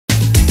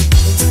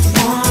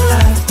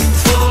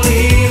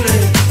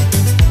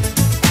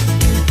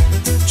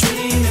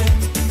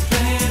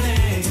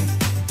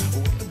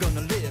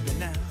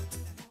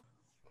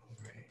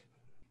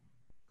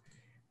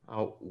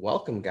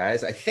welcome,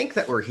 guys. I think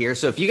that we're here.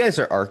 So if you guys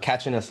are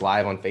catching us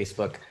live on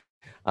Facebook,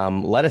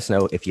 let us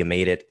know if you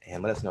made it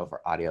and let us know if our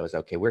audio is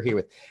okay. We're here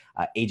with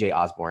AJ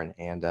Osborne,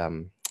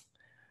 and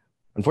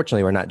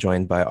unfortunately, we're not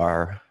joined by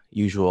our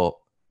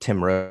usual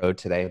Tim Rode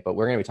today, but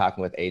we're going to be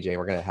talking with AJ.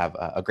 We're going to have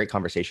a great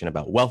conversation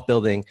about wealth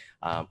building,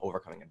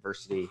 overcoming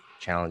adversity,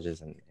 challenges,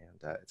 and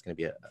it's going to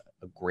be a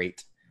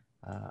great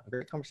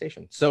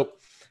conversation. So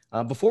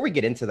before we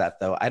get into that,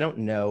 though, I don't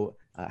know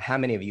how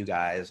many of you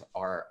guys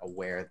are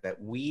aware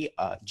that we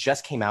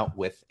just came out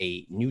with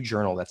a new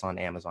journal that's on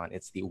Amazon.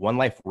 It's the One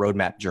Life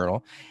Roadmap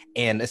Journal.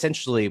 And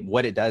essentially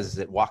what it does is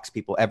it walks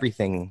people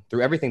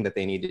through everything that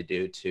they need to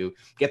do to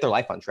get their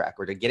life on track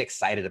or to get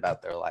excited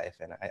about their life.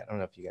 And I don't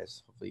know if you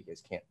guys, hopefully you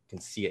guys can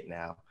see it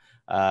now.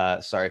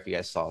 Sorry if you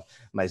guys saw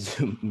my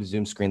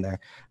Zoom screen there.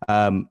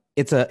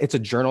 It's a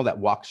journal that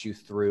walks you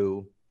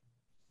through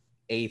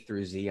A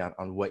through Z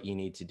on what you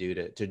need to do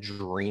to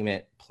dream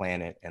it,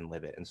 plan it, and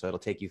live it. And so it'll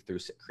take you through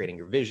creating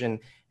your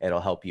vision.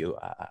 It'll help you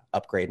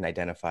upgrade and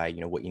identify,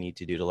 what you need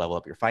to do to level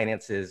up your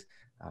finances,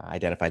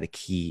 identify the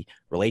key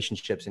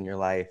relationships in your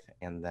life,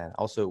 and then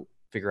also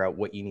figure out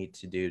what you need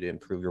to do to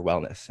improve your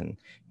wellness. And,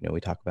 we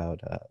talk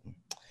about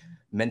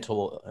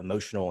mental,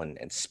 emotional,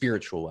 and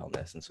spiritual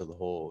wellness. And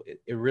so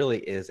it really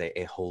is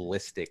a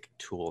holistic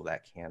tool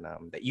that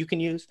you can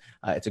use.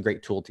 It's a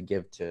great tool to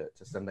give to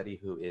somebody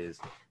who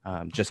is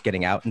just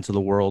getting out into the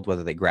world,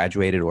 whether they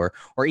graduated or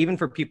even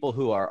for people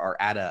who are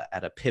at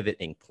a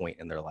pivoting point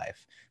in their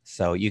life.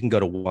 So you can go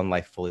to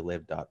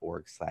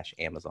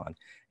onelifefullylived.org/Amazon,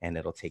 and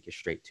it'll take you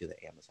straight to the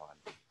Amazon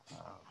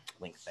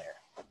link there.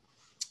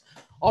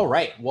 All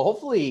right. Well,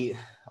 hopefully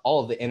all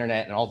of the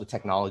internet and all the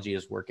technology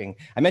is working.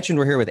 I mentioned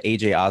we're here with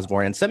AJ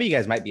Osborne, and some of you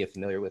guys might be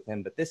familiar with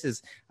him, but this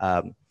is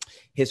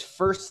his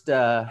first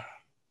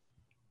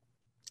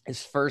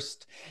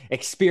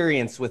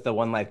experience with the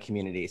One Life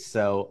community.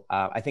 So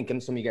I think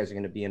some of you guys are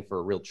going to be in for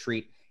a real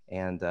treat,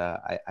 and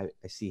I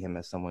see him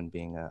as someone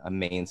being a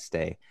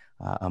mainstay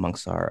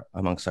amongst our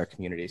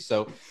community.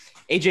 So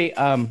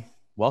AJ,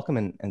 welcome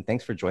and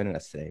thanks for joining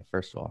us today,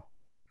 first of all.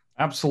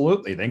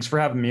 Absolutely. Thanks for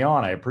having me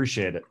on. I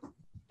appreciate it.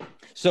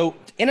 So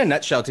in a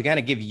nutshell, to kind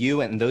of give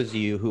you and those of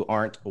you who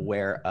aren't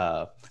aware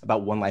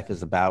about One Life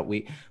is about,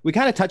 we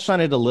kind of touched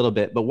on it a little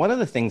bit, but one of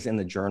the things in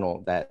the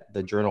journal that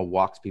the journal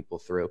walks people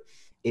through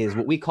is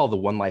what we call the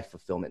One Life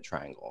fulfillment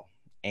triangle.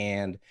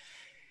 And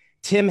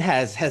Tim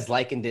has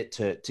likened it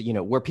to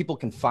where people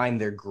can find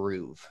their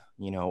groove,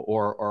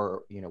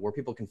 or where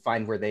people can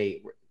find where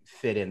they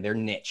fit in, their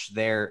niche,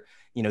 their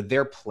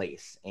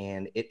place.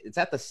 And it's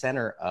at the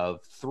center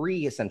of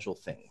three essential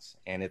things.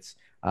 And it's,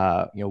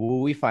 what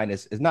we find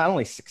is not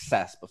only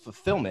success, but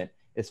fulfillment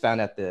is found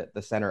at the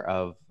center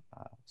of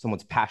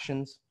someone's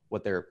passions,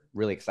 what they're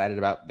really excited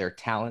about, their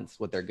talents,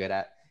 what they're good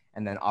at,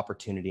 and then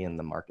opportunity in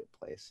the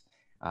marketplace,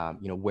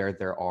 where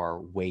there are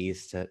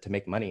ways to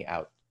make money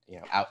out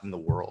in the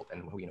world,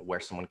 and where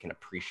someone can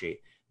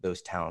appreciate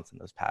those talents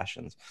and those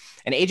passions.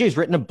 And AJ's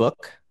written a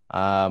book,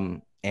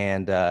 and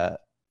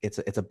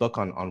it's a book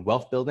on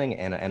wealth building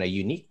and a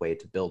unique way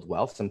to build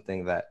wealth,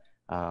 something that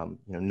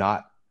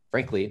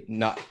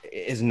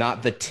is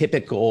not the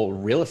typical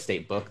real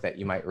estate book that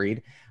you might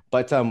read.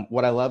 But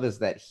what I love is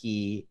that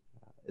he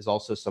is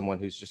also someone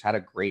who's just had a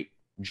great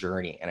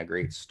journey and a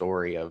great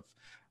story of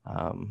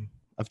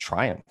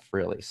triumph,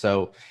 really.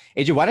 So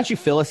AJ, why don't you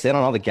fill us in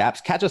on all the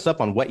gaps, catch us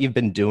up on what you've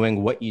been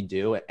doing, what you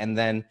do, and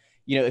then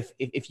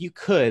if you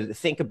could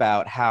think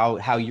about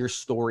how your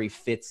story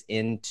fits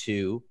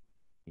into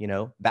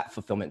that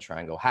fulfillment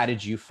triangle. How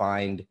did you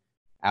find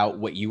out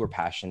what you were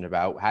passionate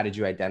about? How did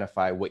you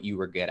identify what you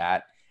were good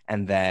at?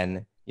 And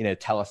then,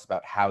 tell us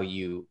about how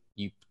you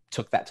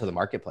took that to the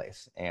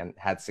marketplace and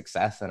had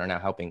success and are now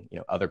helping,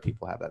 other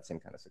people have that same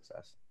kind of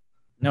success.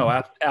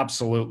 No,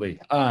 absolutely.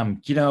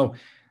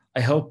 I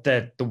hope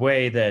that the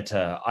way that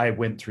I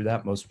went through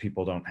that, most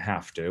people don't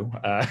have to.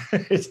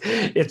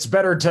 It's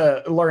better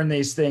to learn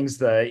these things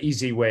the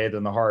easy way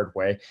than the hard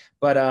way.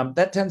 But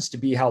that tends to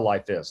be how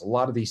life is. A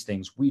lot of these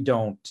things we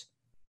don't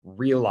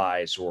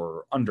realize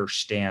or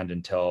understand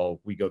until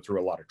we go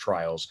through a lot of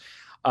trials.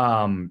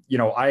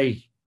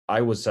 I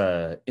was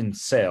in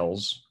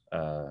sales.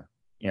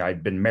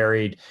 I'd been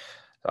married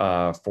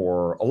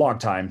for a long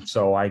time.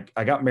 So I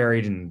got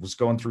married and was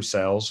going through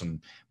sales,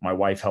 and my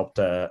wife helped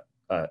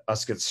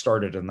us get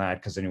started in that,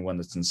 because anyone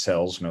that's in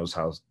sales knows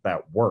how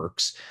that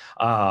works.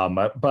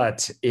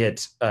 But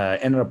it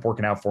ended up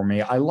working out for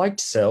me. I liked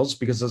sales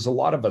because, as a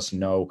lot of us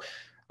know,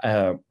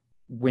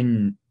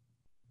 when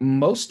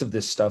most of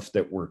this stuff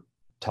that we're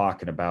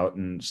talking about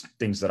and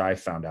things that I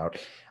found out,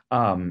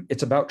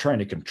 it's about trying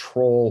to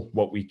control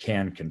what we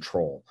can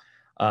control.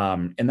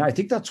 And I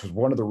think that's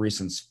one of the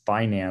reasons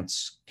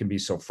finance can be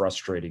so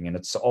frustrating. And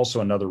it's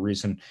also another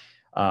reason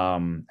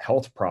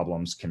health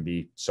problems can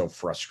be so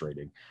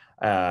frustrating.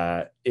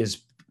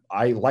 Is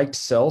I liked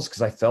sales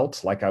because I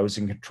felt like I was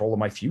in control of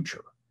my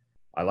future.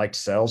 I liked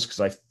sales because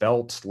I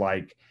felt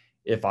like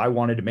if I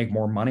wanted to make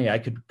more money, I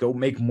could go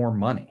make more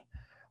money.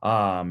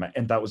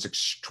 And that was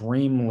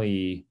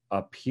extremely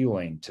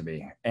appealing to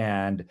me.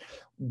 And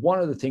one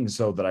of the things,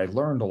 though, that I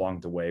learned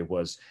along the way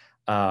was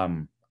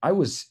I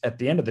was, at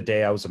the end of the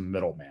day, I was a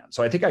middleman.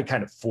 So I think I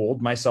kind of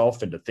fooled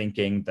myself into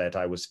thinking that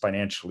I was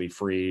financially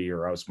free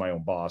or I was my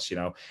own boss,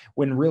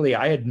 when really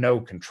I had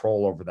no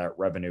control over that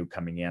revenue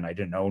coming in. I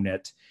didn't own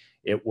it.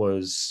 It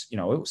was, it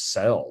was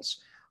sales.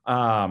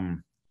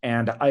 And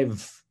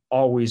I've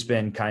always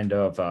been kind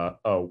of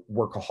a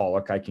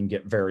workaholic. I can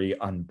get very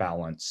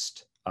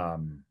unbalanced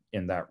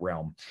in that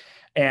realm.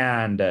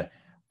 And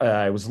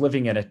I was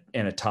living in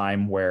a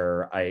time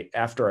where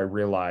after I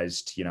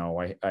realized,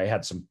 I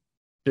had some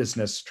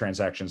business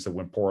transactions that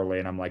went poorly,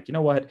 and I'm like, you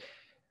know what?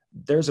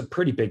 There's a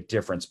pretty big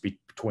difference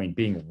between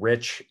being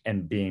rich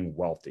and being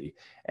wealthy.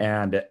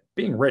 And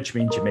being rich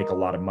means you make a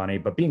lot of money,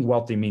 but being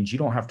wealthy means you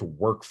don't have to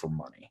work for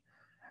money.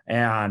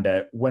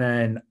 And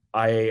when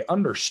I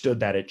understood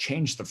that, it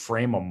changed the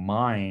frame of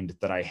mind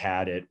that I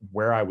had, it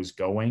where I was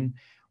going,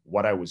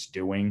 what I was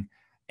doing.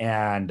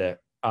 And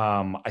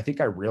I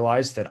think I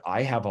realized that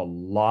I had a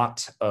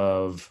lot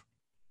of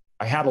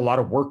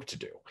work to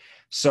do.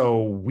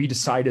 So we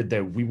decided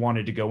that we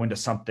wanted to go into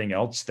something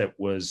else that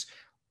was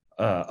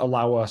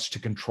allow us to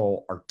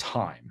control our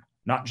time,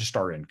 not just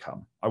our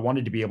income. I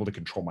wanted to be able to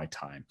control my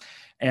time.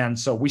 And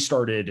so we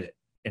started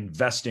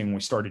investing.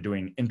 We started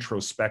doing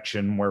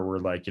introspection where we're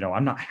like,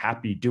 I'm not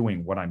happy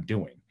doing what I'm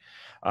doing.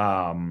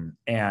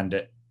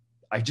 And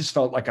I just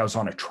felt like I was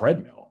on a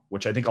treadmill,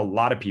 which I think a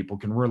lot of people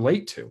can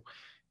relate to.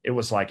 It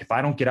was like, if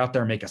I don't get out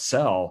there and make a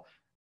sell,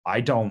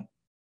 I don't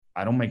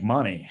make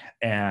money.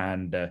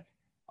 And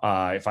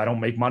if I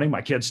don't make money,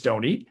 my kids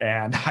don't eat,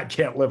 and I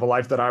can't live a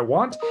life that I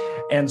want.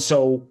 And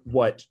so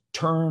what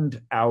turned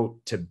out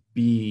to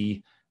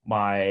be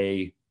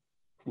my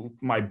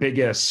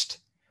biggest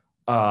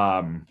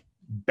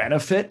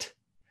benefit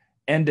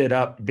ended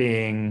up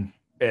being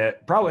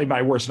probably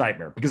my worst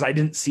nightmare, because I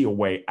didn't see a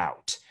way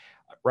out.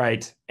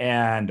 Right.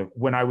 And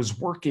when I was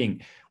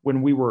working, when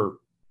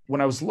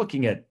I was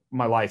looking at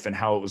my life and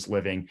how it was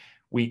living,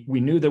 we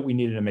knew that we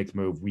needed to make the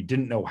move. We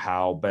didn't know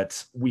how,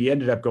 but we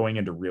ended up going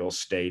into real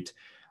estate.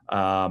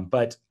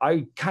 But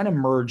I kind of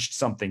merged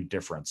something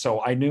different.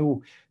 So I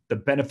knew the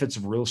benefits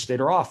of real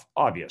estate are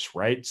obvious,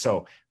 right?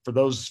 So for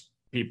those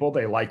people,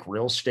 they like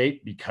real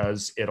estate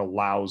because it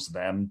allows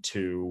them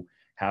to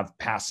have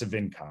passive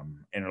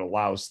income and it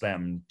allows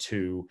them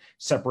to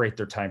separate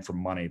their time from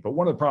money. But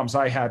one of the problems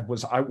I had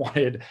was I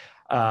wanted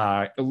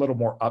a little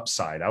more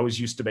upside. I was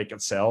used to making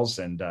sales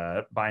and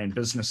buying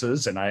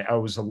businesses, and I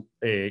was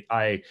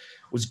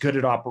good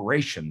at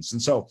operations.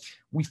 And so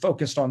we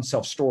focused on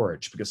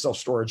self-storage because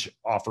self-storage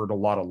offered a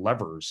lot of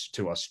levers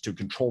to us to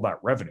control that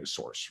revenue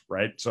source,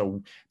 right?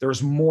 So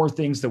there's more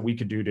things that we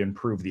could do to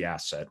improve the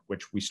asset,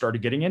 which we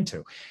started getting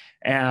into.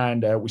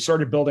 And we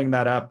started building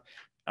that up.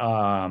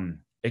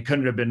 It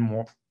couldn't have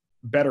been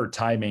better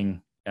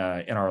timing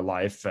in our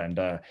life.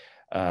 And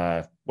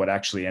what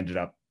actually ended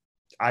up,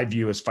 I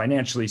view as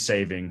financially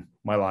saving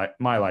my life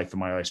and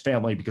my wife's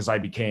family, because I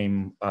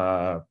became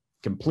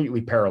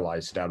completely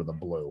paralyzed out of the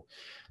blue.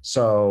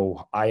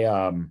 So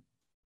I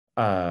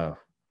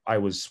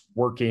was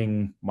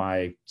working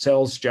my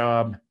sales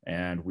job,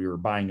 and we were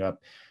buying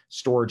up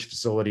storage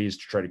facilities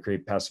to try to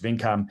create passive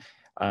income.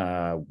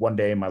 One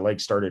day my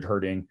legs started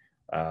hurting.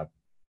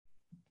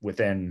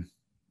 Within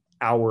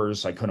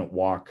hours, I couldn't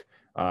walk.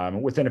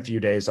 Within a few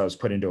days, I was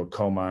put into a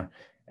coma,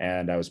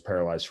 and I was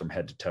paralyzed from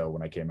head to toe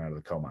when I came out of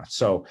the coma.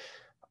 So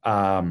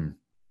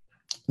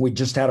we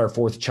just had our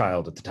fourth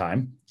child at the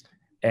time.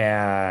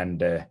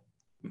 And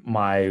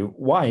my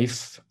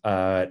wife,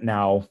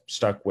 now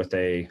stuck with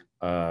a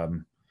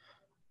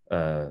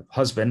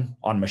husband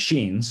on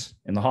machines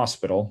in the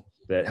hospital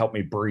that helped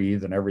me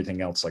breathe and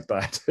everything else like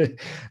that.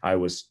 I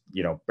was,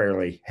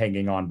 barely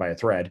hanging on by a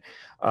thread.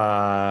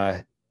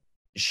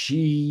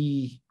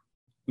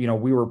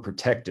 We were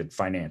protected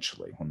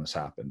financially when this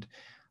happened.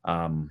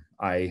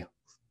 A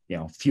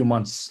few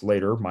months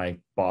later, my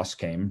boss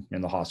came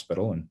in the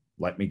hospital and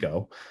let me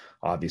go.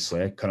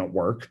 Obviously, I couldn't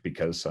work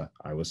because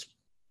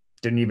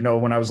didn't even know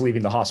when I was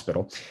leaving the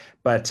hospital.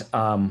 But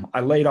I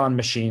laid on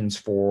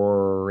machines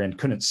and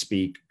couldn't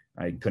speak.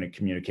 I couldn't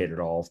communicate at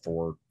all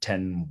for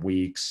 10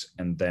 weeks.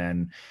 And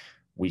then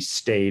we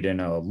stayed in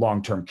a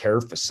long-term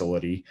care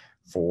facility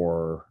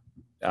for,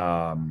 it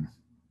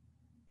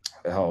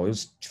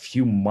was a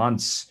few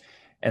months.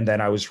 And then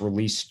I was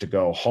released to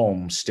go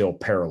home, still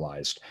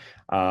paralyzed,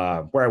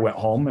 where I went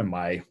home, and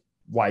my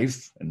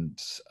wife and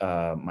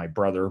my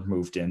brother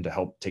moved in to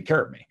help take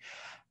care of me.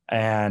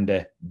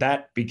 And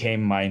that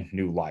became my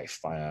new life.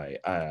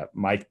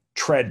 My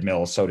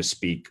treadmill, so to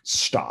speak,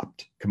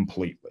 stopped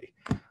completely.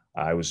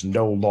 I was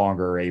no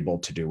longer able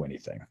to do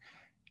anything.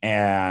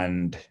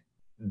 And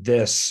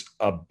this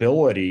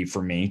ability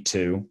for me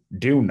to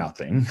do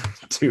nothing,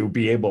 to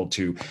be able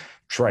to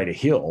try to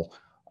heal,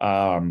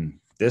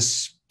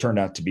 this turned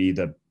out to be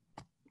the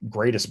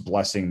greatest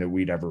blessing that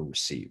we'd ever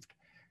received.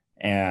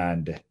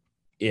 And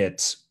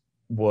it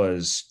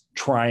was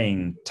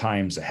trying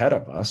times ahead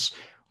of us,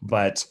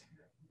 but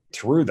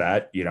through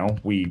that,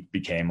 we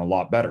became a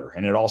lot better.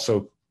 And it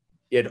also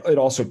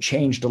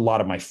changed a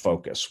lot of my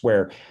focus,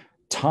 where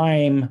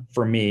time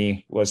for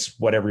me was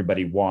what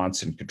everybody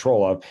wants and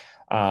control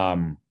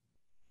of.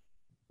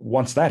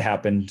 Once that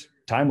happened,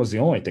 time was the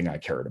only thing I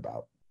cared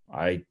about.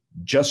 I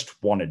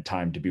just wanted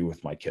time to be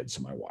with my kids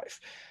and my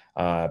wife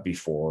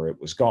before it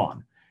was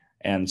gone.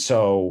 And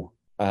so,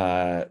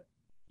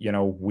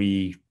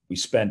 we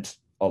spent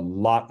a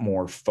lot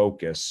more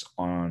focus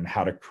on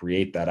how to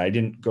create that. I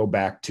didn't go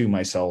back to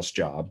my sales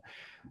job.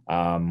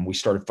 We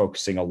started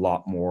focusing a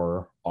lot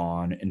more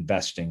on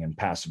investing and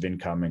passive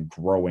income and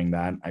growing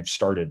that. I've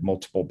started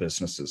multiple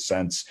businesses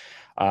since,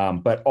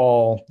 but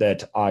all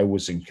that I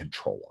was in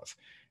control of,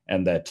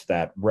 and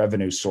that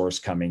revenue source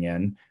coming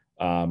in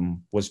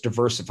was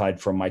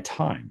diversified from my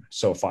time.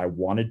 So if I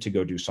wanted to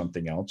go do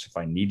something else, if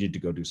I needed to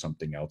go do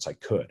something else, I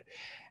could.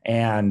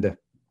 And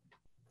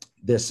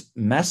this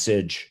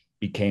message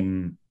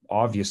became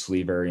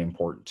obviously very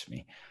important to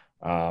me.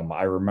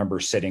 I remember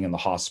sitting in the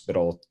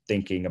hospital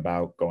thinking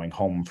about going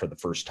home for the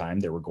first time.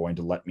 They were going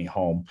to let me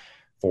home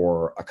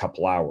for a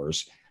couple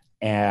hours.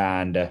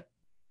 And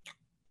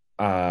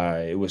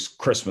it was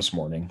Christmas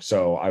morning.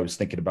 So I was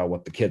thinking about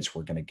what the kids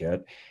were going to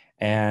get.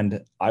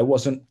 And I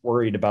wasn't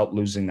worried about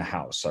losing the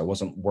house. I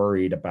wasn't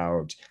worried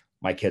about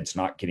my kids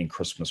not getting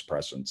Christmas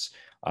presents.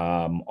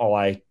 All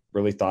I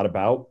really thought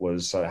about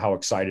was how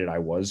excited I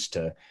was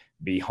to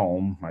be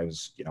home. I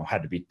was,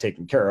 had to be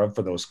taken care of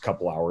for those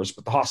couple hours,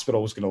 but the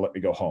hospital was going to let me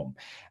go home.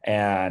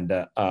 And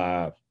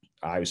I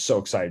was so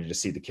excited to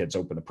see the kids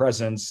open the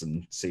presents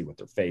and see what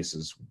their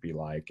faces would be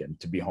like, and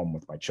to be home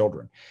with my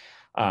children.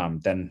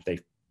 Then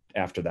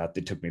after that,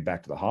 they took me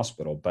back to the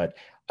hospital. But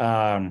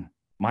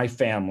my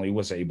family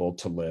was able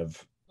to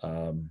live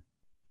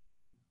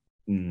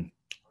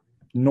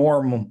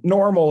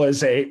normal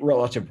is a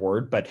relative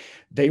word, but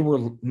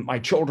my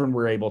children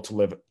were able to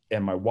live,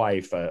 and my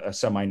wife, a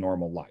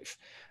semi-normal life.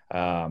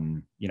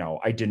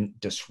 I didn't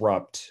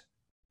disrupt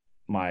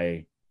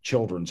my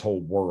children's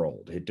whole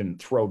world. It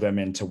didn't throw them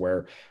into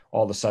where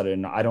all of a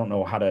sudden I don't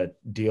know how to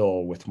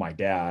deal with my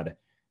dad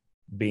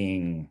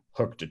being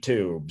hooked to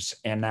tubes,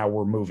 and now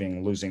we're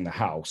losing the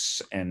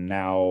house, and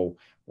now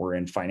we're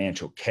in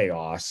financial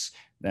chaos.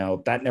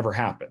 Now that never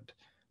happened.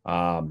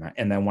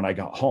 And then when I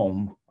got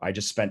home, I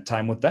just spent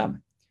time with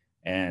them,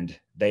 and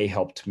they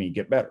helped me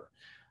get better.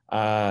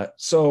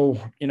 So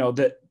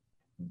that,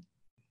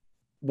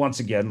 once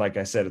again, like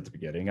I said at the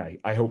beginning,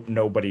 I hope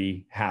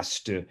nobody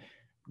has to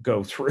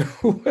go through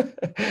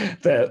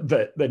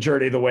the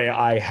journey the way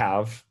I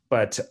have.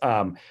 But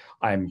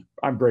I'm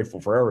grateful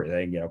for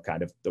everything,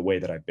 kind of the way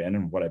that I've been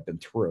and what I've been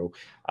through.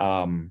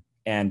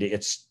 And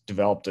it's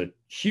developed a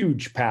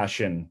huge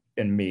passion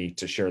in me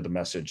to share the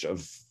message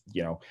of,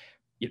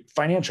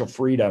 financial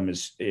freedom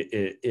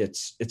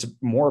it's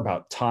more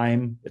about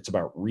time. It's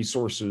about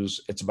resources.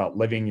 It's about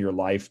living your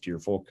life to your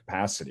full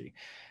capacity.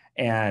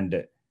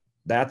 And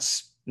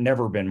that's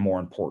never been more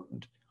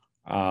important.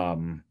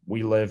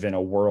 We live in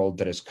a world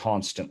that is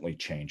constantly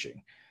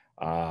changing.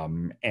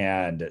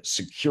 And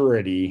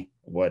security,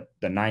 what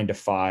the 9 to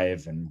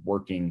 5 and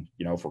working,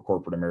 for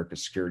corporate America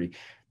security,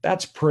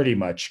 that's pretty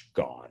much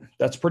gone.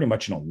 That's pretty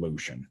much an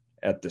illusion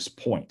at this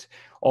point.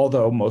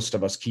 Although most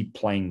of us keep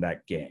playing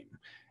that game,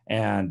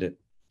 and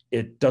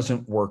it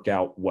doesn't work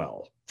out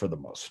well for the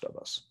most of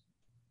us.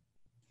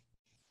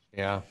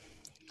 Yeah.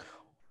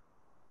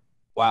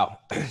 Wow.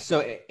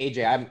 So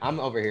AJ, I'm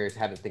over here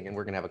thinking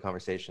we're gonna have a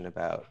conversation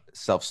about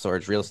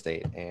self-storage real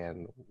estate,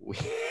 and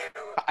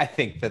I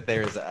think that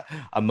there's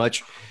a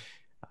much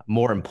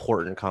more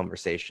important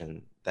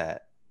conversation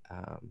that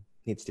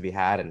needs to be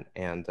had,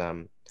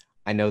 and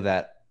I know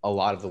that a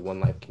lot of the One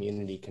Life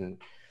community can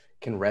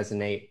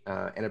resonate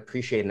and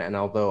appreciate, and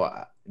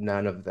although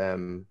none of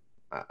them,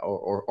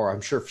 or I'm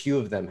sure few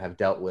of them, have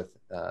dealt with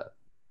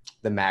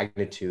the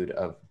magnitude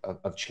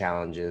of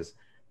challenges,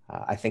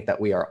 I think that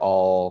we're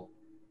all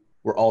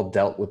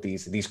dealt with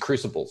these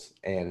crucibles.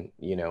 And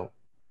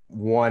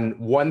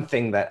one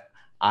thing that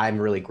I'm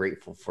really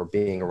grateful for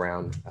being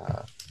around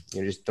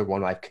just the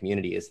One Life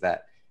community is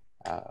that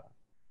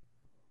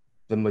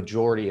the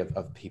majority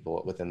of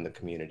people within the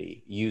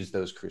community use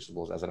those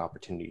crucibles as an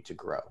opportunity to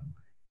grow.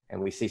 And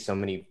we see so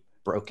many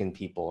broken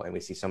people, and we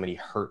see so many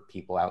hurt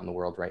people out in the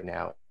world right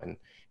now, and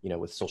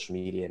with social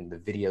media and the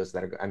videos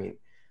that are,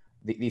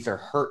 these are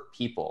hurt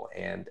people,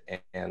 and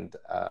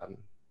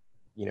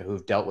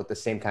who've dealt with the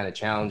same kind of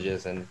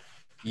challenges, and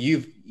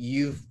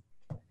you've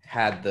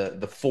had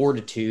the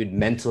fortitude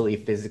mentally,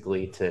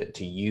 physically,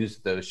 to use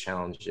those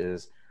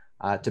challenges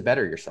to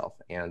better yourself.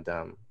 And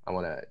I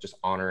want to just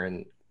honor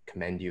and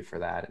commend you for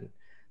that. And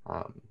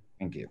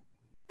thank you.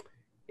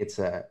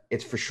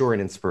 It's for sure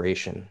an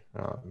inspiration.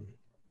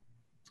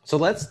 So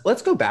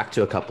let's go back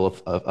to a couple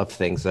of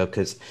things, though,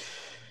 because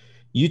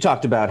you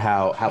talked about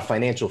how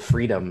financial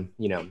freedom,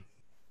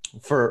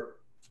 for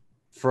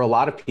a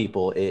lot of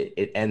people,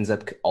 it ends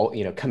up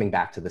coming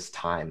back to this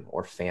time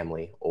or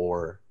family,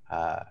 or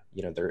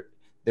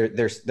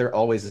they're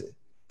always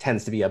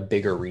tends to be a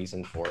bigger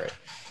reason for it.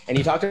 And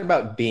you talked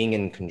about being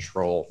in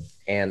control,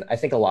 and I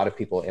think a lot of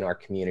people in our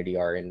community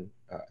are in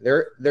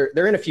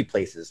they're in a few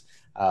places.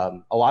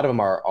 A lot of them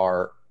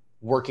are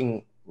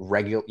working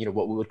regular,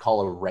 what we would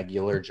call a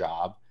regular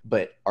job,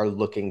 but are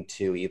looking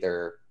to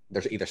they're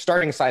either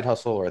starting a side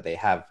hustle, or they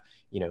have,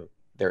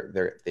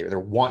 they're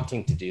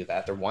wanting to do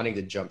that. They're wanting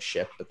to jump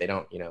ship, but they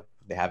don't,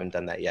 they haven't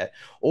done that yet.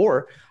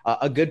 Or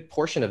a good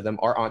portion of them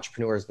are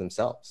entrepreneurs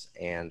themselves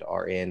and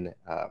are in,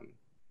 a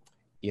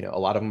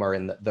lot of them are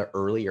in the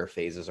earlier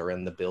phases or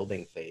in the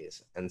building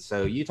phase. And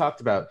so you talked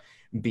about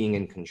being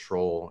in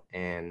control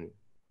and,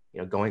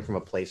 going from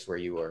a place where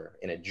you were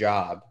in a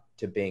job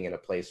to being in a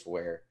place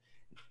where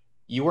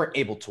you weren't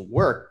able to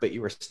work, but you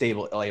were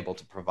able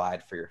to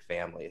provide for your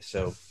family.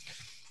 So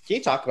can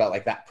you talk about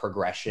like that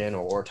progression,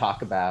 or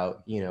talk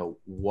about,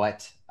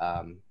 what,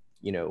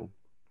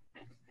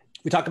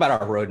 we talk about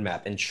our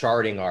roadmap and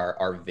charting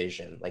our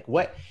vision, like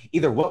what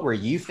were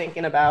you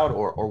thinking about,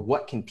 or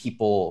what can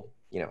people,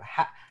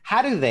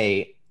 how do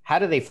they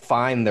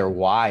find their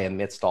why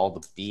amidst all the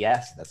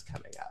BS that's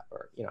coming up?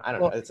 Or, I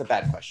don't know, it's a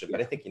bad question,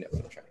 but I think you know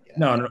what I'm trying to get at.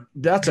 No,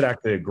 that's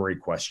actually a great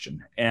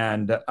question.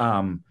 And,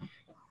 I'm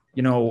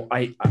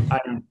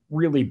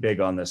really big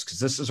on this because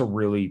this is a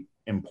really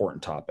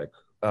important topic.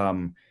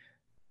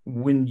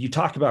 When you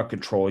talk about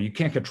control, you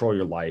can't control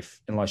your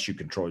life unless you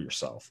control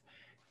yourself.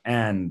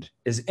 And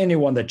as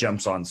anyone that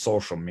jumps on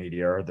social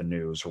media or the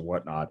news or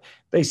whatnot,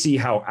 they see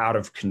how out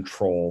of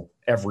control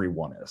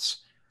everyone is.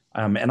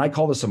 And I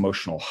call this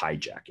emotional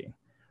hijacking.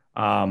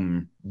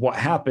 What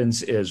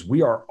happens is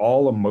we are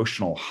all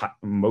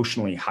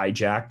emotionally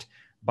hijacked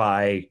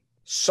by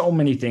so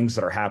many things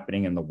that are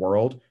happening in the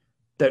world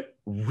that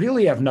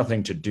really have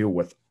nothing to do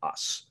with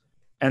us.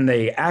 And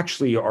they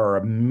actually are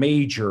a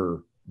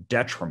major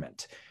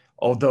detriment,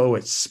 although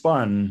it's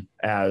spun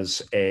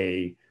as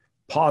a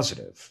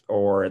positive,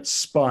 or it's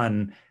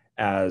spun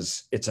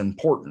as it's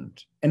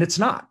important, and it's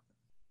not.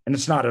 And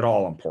it's not at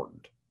all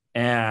important.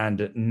 And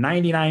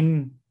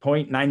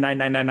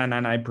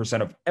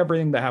 99.99999% of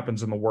everything that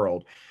happens in the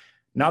world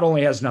not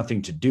only has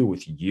nothing to do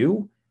with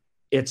you,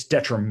 it's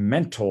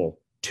detrimental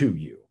to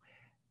you.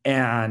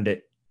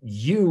 And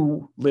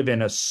you live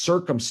in a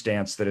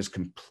circumstance that is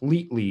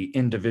completely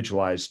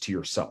individualized to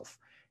yourself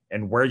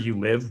and where you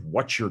live,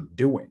 what you're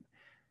doing.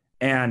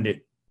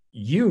 And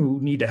you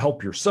need to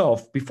help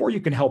yourself before you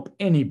can help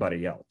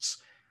anybody else.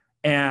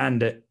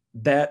 And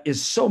that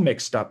is so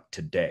mixed up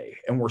today.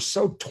 And we're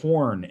so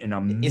torn in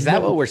a Is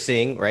that what we're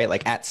seeing, right?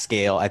 Like at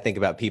scale, I think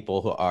about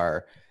people who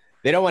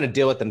they don't want to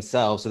deal with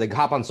themselves. So they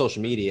hop on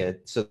social media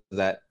so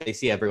that they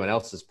see everyone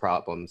else's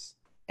problems.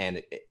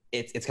 And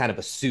it's kind of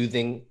a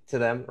soothing to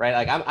them, right?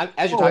 Like I'm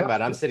as you're talking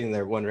about it, I'm sitting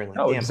there wondering, like,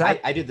 damn, exactly.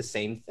 I do the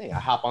same thing. I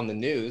hop on the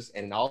news,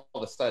 and all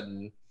of a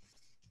sudden,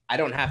 I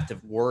don't have to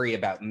worry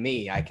about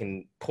me. I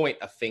can point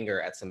a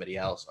finger at somebody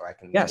else, or I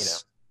can,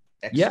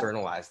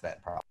 externalize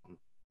that problem.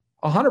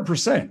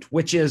 100%.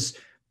 Which is,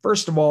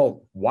 first of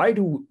all, why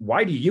do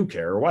you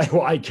care? Why do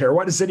I care?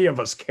 Why does any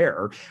of us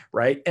care,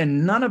 right?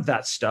 And none of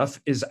that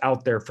stuff is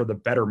out there for the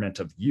betterment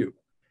of you.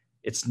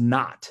 It's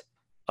not.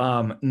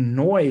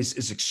 Noise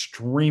is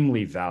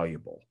extremely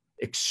valuable.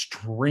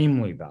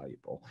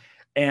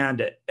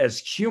 And as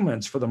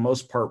humans, for the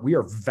most part, we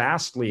are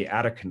vastly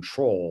out of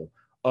control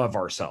of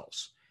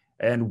ourselves.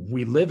 And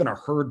we live in a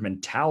herd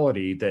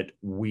mentality that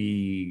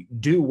we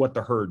do what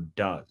the herd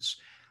does.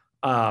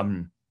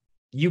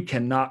 You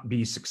cannot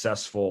be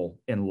successful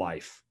in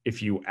life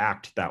if you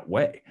act that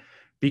way.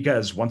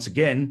 Because once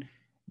again,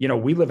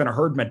 we live in a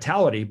herd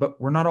mentality, but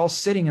we're not all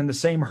sitting in the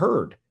same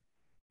herd,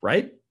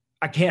 right?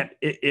 I can't,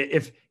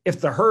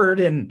 if the herd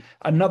in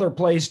another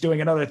place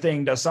doing another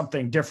thing does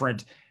something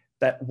different,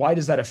 why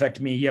does that affect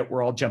me? Yet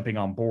we're all jumping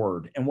on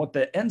board. And what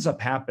that ends up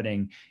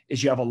happening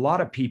is you have a lot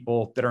of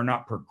people that are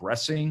not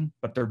progressing,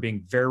 but they're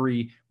being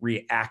very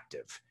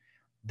reactive.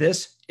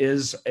 This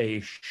is a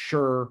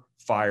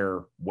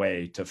surefire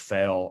way to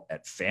fail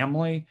at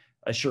family,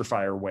 a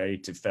surefire way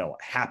to fail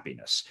at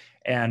happiness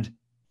and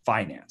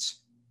finance.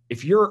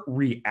 If you're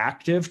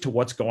reactive to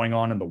what's going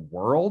on in the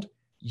world,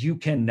 you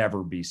can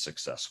never be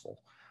successful,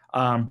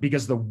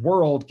 because the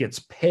world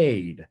gets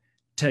paid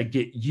to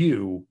get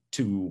you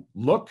to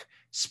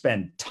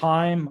spend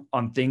time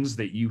on things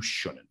that you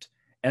shouldn't.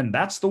 And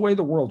that's the way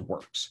the world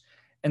works.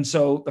 And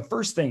so the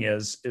first thing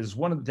is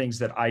one of the things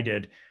that I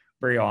did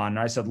very on,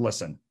 I said,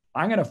 listen,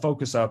 I'm going to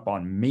focus up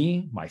on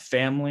me, my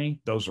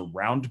family, those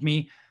around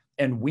me,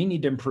 and we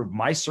need to improve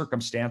my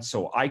circumstance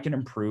so I can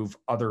improve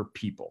other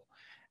people.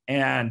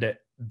 And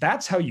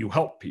that's how you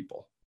help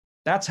people.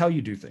 That's how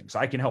you do things.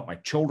 I can help my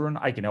children.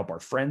 I can help our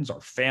friends,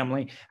 our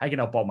family. I can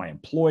help all my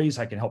employees.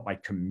 I can help my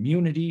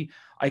community.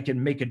 I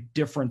can make a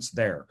difference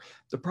there.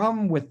 The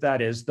problem with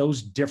that is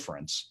those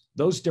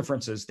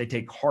differences, they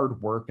take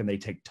hard work and they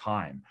take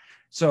time.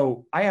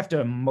 So I have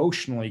to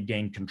emotionally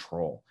gain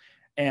control.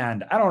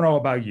 And I don't know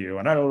about you,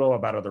 and I don't know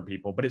about other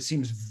people, but it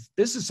seems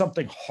this is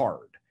something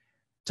hard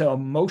to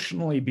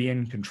emotionally be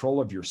in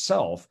control of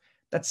yourself.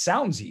 That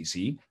sounds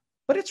easy,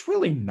 but it's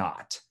really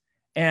not.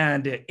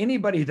 And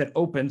anybody that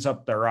opens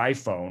up their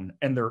iPhone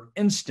and their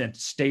instant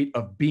state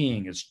of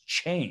being is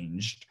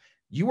changed,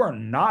 you are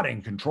not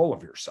in control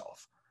of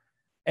yourself.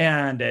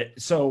 And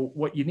so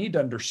what you need to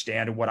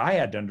understand, and what I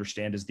had to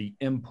understand, is the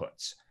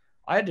inputs.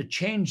 I had to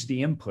change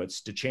the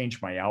inputs to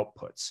change my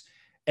outputs.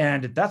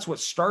 And that's what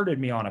started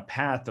me on a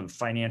path of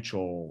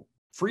financial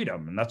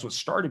freedom. And that's what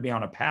started me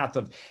on a path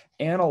of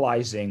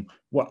analyzing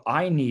what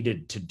I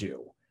needed to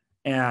do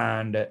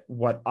and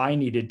what I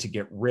needed to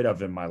get rid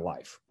of in my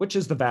life, which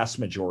is the vast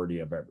majority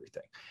of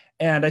everything.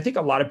 And I think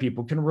a lot of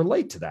people can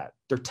relate to that.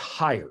 They're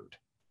tired.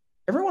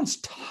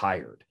 Everyone's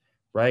tired,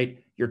 right?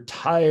 You're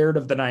tired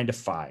of the 9 to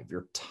 5.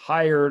 You're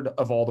tired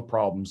of all the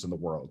problems in the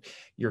world.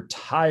 You're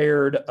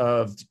tired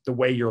of the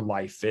way your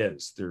life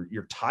is.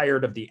 You're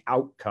tired of the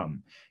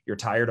outcome. You're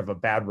tired of a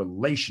bad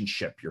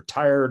relationship. You're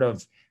tired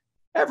of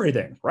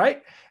everything,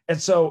 right? And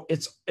so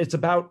it's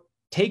about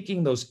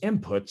taking those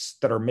inputs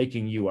that are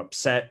making you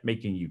upset,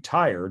 making you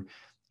tired,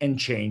 and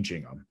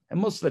changing them. And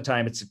most of the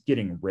time, it's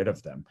getting rid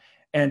of them.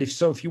 And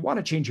if you want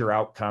to change your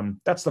outcome,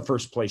 that's the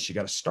first place you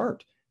got to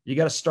start. You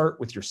got to start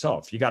with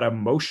yourself. You got to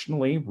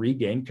emotionally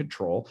regain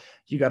control.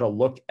 You got to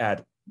look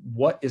at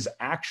what is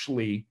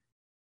actually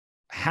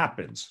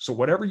happens. So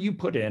whatever you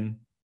put in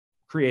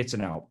creates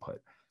an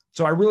output.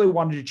 So I really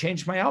wanted to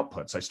change my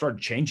outputs. I started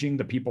changing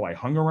the people I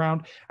hung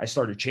around. I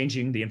started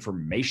changing the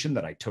information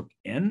that I took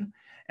in,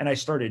 and I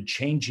started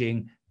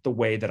changing the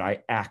way that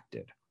I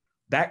acted.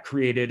 That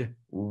created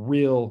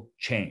real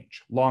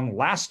change,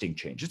 long-lasting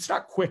change. It's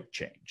not quick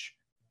change,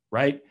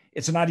 right?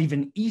 It's not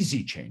even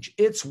easy change.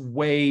 It's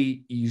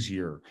way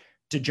easier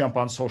to jump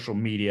on social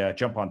media,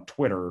 jump on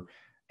Twitter,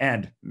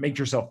 and make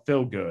yourself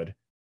feel good,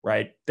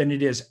 right? Than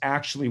it is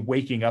actually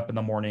waking up in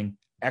the morning,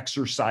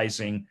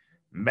 exercising,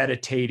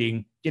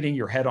 meditating, getting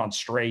your head on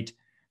straight,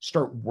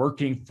 start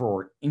working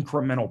for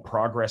incremental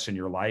progress in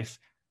your life.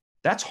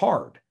 That's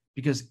hard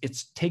because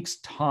it takes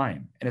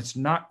time and it's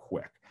not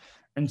quick.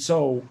 And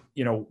so,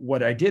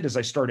 what I did is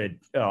I started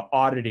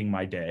auditing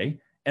my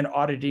day and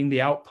auditing the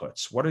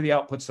outputs. What are the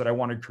outputs that I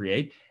want to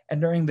create? And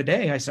during the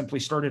day, I simply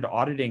started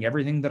auditing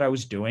everything that I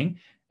was doing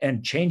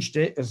and changed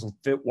it as if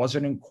it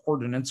wasn't in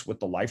coordinates with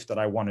the life that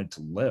I wanted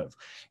to live.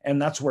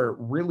 And that's where it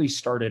really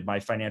started. My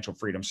financial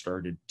freedom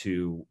started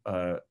to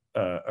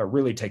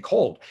really take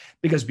hold,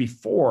 because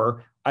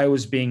before I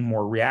was being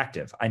more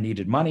reactive. I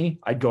needed money.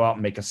 I'd go out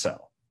and make a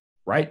sell,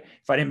 right?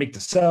 If I didn't make the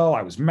sell,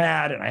 I was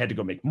mad and I had to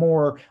go make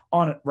more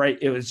on it, right?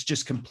 It was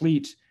just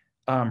complete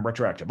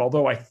retroactive.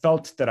 Although I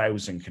felt that I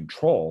was in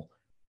control,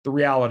 the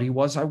reality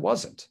was I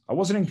wasn't. I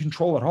wasn't in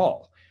control at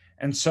all.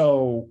 And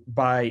so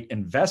by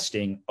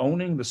investing,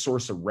 owning the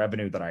source of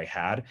revenue that I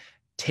had,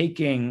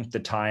 taking the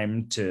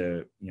time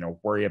to,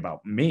 worry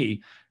about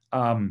me,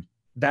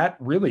 that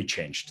really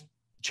changed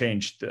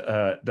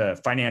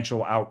the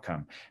financial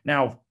outcome.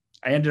 Now,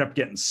 I ended up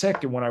getting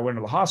sick. And when I went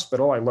to the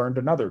hospital, I learned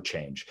another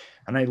change,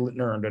 and I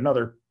learned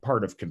another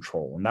part of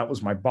control. And that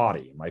was my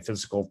body, my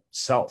physical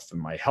self,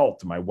 and my health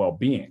and my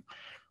well-being,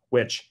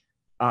 which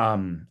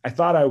I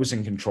thought I was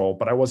in control,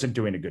 but I wasn't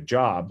doing a good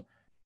job.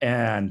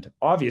 And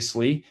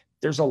obviously,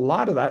 there's a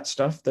lot of that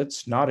stuff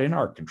that's not in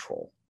our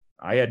control.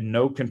 I had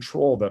no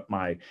control that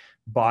my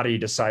body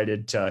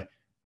decided to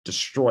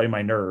destroy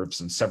my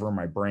nerves and sever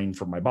my brain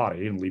from my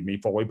body and leave me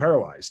fully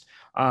paralyzed.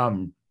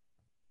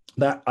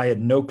 That I had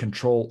no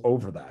control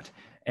over that.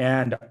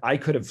 And I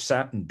could have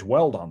sat and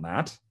dwelled on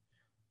that,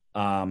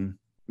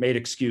 made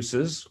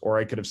excuses, or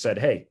I could have said,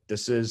 hey,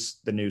 this is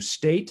the new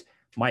state.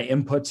 My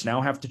inputs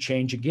now have to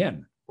change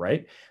again,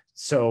 right?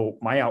 So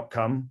my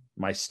outcome,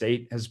 my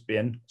state has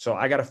been, so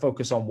I got to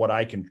focus on what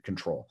I can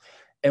control.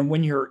 And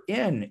when you're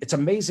it's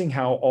amazing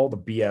how all the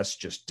BS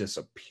just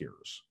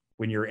disappears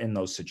when you're in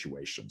those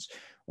situations.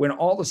 When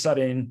all of a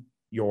sudden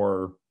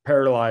you're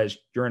paralyzed,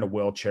 you're in a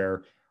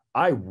wheelchair,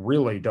 I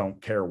really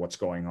don't care what's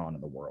going on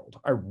in the world.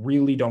 I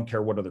really don't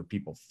care what other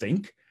people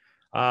think.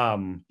 I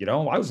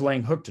was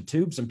laying hooked to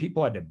tubes and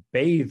people had to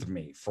bathe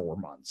me for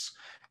months.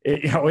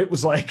 It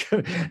was like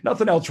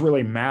nothing else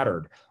really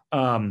mattered.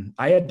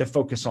 I had to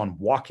focus on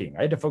walking.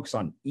 I had to focus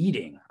on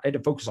eating. I had to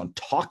focus on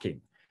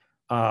talking.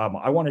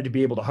 I wanted to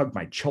be able to hug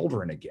my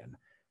children again.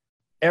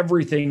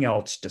 Everything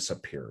else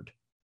disappeared.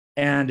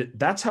 And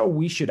that's how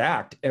we should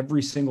act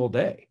every single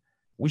day.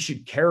 We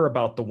should care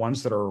about the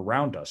ones that are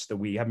around us, that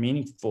we have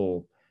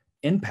meaningful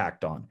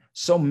impact on.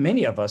 So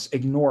many of us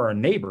ignore our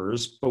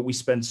neighbors, but we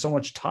spend so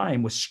much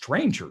time with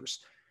strangers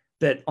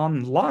that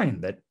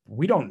online that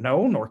we don't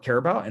know nor care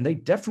about, and they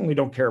definitely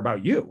don't care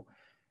about you.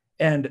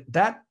 And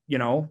that,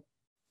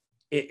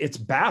 it's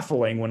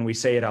baffling when we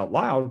say it out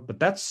loud, but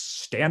that's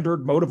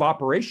standard mode of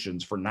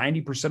operations for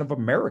 90% of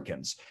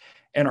Americans.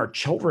 And our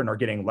children are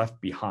getting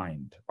left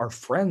behind, our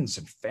friends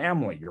and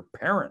family, your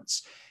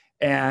parents.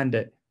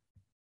 And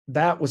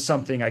that was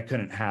something I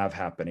couldn't have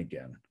happen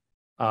again.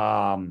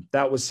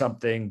 That was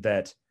something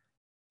that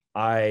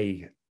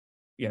I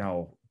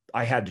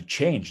had to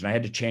change, and I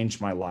had to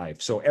change my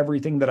life. So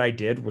everything that I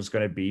did was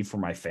going to be for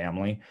my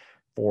family,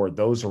 for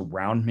those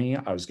around me.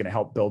 I was going to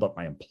help build up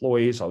my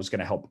employees. I was going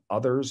to help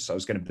others. I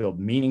was going to build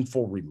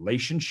meaningful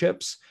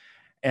relationships.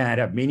 and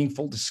have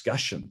meaningful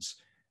discussions.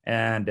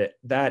 And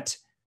that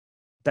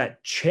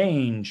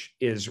change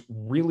is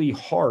really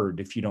hard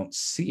if you don't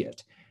see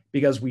it,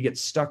 because we get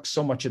stuck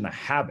so much in the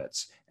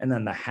habits, and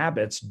then the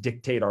habits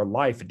dictate our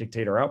life and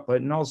dictate our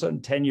output. And all of a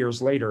sudden, 10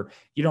 years later,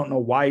 you don't know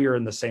why you're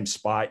in the same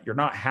spot. You're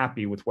not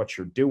happy with what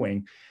you're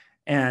doing.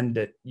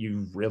 And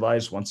you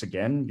realize once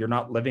again, you're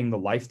not living the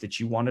life that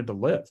you wanted to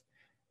live.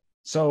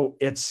 So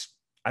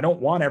I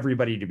don't want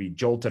everybody to be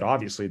jolted,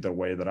 obviously, the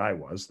way that I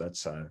was.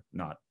 That's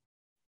not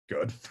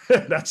good.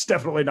 That's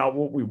definitely not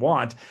what we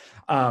want.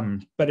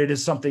 But it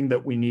is something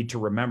that we need to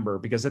remember,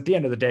 because at the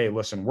end of the day,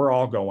 listen, we're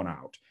all going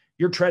out.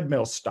 Your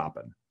treadmill's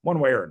stopping one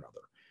way or another.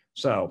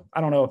 So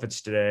I don't know if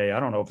it's today. I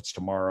don't know if it's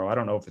tomorrow. I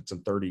don't know if it's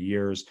in 30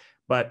 years,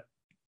 but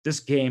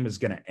this game is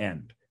going to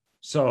end.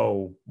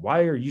 So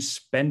why are you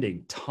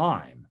spending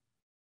time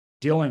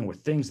dealing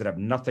with things that have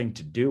nothing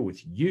to do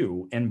with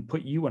you and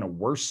put you in a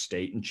worse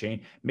state and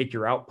make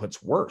your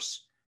outputs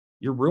worse?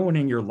 You're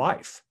ruining your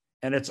life,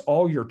 and it's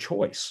all your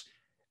choice.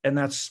 And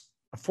that's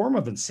a form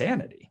of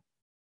insanity.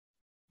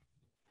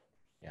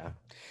 Yeah.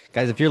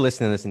 Guys, if you're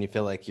listening to this and you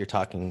feel like he's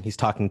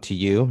talking to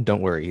you,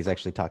 don't worry. He's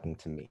actually talking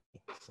to me.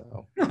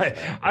 So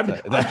I'm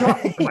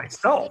talking to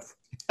myself.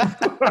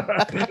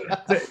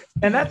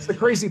 And that's the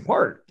crazy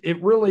part.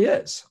 It really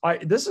is.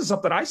 This is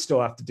something I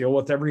still have to deal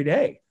with every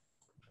day.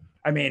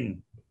 I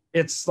mean,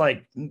 it's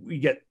like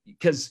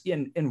because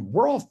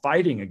we're all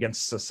fighting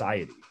against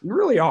society. We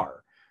really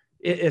are.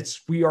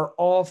 We are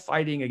all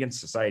fighting against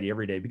society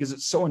every day, because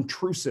it's so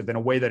intrusive in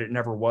a way that it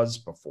never was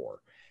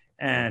before.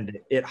 And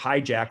it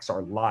hijacks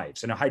our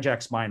lives, and it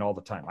hijacks mine all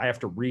the time. I have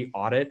to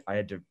re-audit.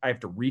 I have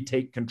to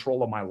retake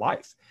control of my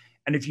life.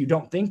 And if you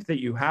don't think that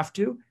you have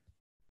to,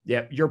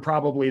 yeah, you're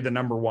probably the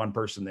number one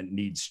person that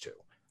needs to.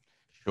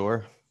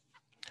 Sure.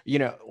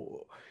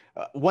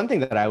 One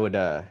thing that I would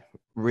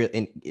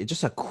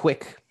just a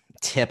quick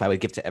tip I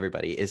would give to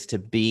everybody is to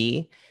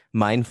be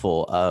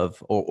mindful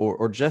of,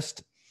 or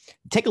just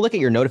take a look at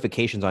your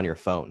notifications on your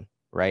phone,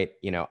 right?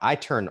 I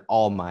turn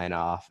all mine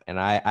off, and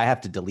I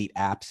have to delete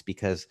apps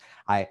because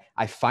I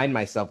find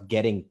myself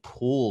getting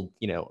pulled,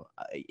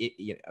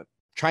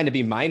 trying to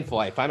be mindful.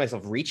 I find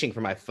myself reaching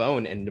for my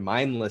phone and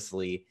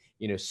mindlessly,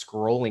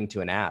 scrolling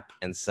to an app.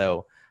 And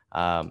so,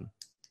 I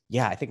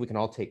think we can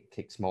all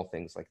take small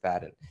things like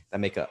that, and that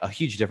make a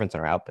huge difference in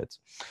our outputs.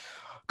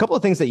 A couple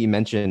of things that you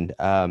mentioned,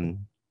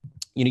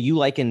 you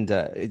likened,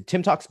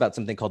 Tim talks about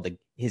something called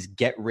his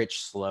get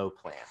rich slow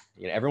plan.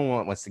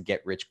 Everyone wants to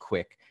get rich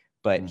quick,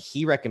 but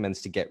he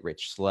recommends to get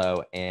rich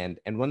slow. And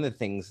one of the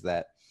things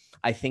that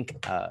I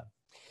think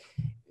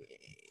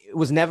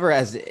is never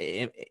as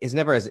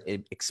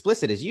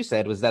explicit as you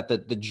said, was that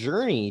the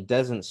journey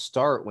doesn't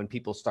start when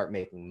people start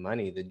making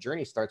money. The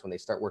journey starts when they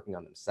start working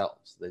on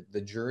themselves.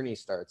 The journey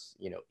starts,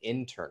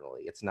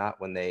 internally. It's not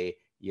when they,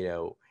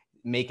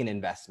 make an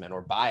investment or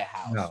buy a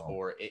house. No.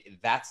 Or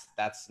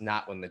that's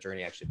not when the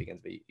journey actually begins.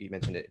 But you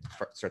mentioned it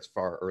starts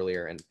far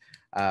earlier. And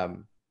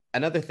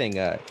another thing,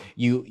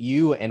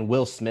 you and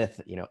Will Smith,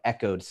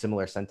 echoed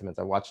similar sentiments.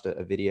 I watched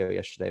a video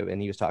yesterday,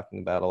 and he was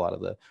talking about a lot of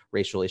the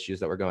racial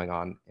issues that were going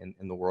on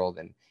in the world.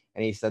 And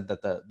he said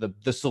that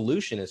the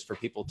solution is for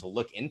people to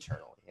look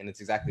internally. And it's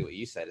exactly what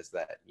you said, is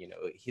that,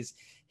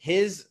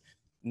 his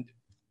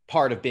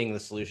part of being the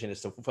solution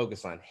is to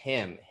focus on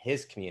him,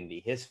 his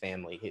community, his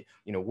family,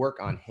 work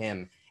on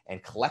him.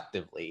 And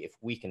collectively, if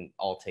we can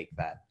all take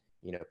that,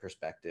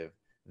 perspective,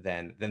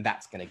 then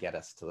that's going to get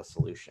us to the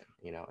solution,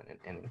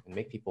 and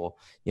make people,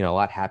 a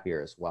lot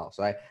happier as well.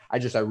 So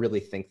I really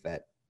think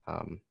that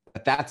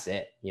that's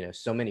it.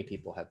 So many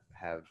people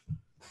have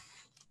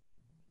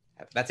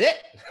that's it.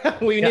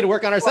 We need to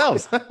work on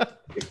ourselves.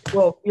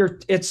 Well,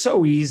 it's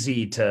so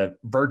easy to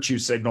virtue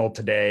signal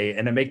today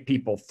and to make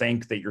people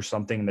think that you're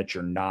something that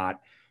you're not.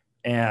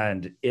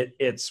 And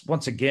it's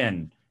once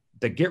again,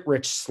 the get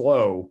rich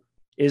slow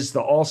is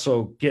the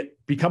also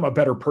become a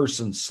better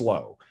person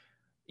slow.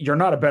 You're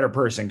not a better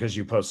person because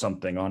you post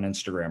something on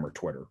Instagram or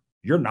Twitter.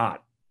 You're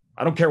not.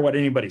 I don't care what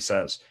anybody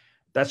says.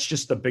 That's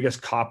just the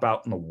biggest cop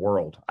out in the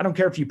world. I don't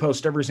care if you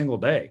post every single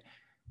day.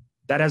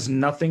 That has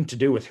nothing to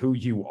do with who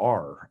you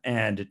are.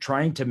 And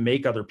trying to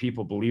make other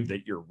people believe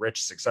that you're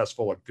rich,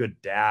 successful, a good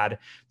dad,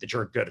 that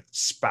you're a good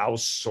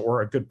spouse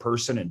or a good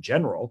person in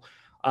general,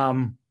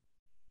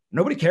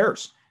 nobody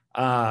cares.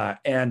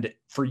 And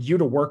for you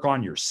to work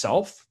on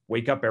yourself,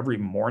 wake up every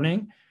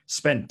morning,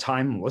 spend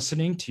time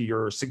listening to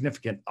your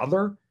significant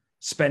other,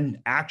 spend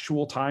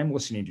actual time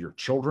listening to your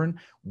children,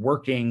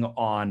 working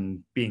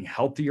on being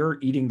healthier,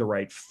 eating the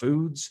right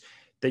foods,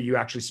 that you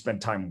actually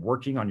spend time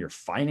working on your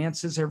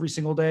finances every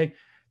single day.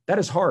 That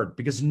is hard,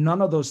 because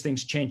none of those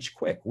things change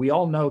quick. We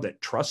all know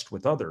that trust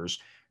with others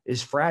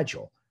is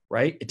fragile,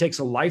 right? It takes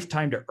a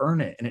lifetime to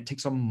earn it, and it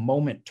takes a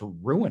moment to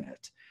ruin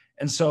it.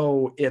 And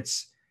so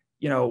it's,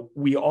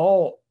 we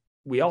all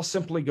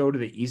simply go to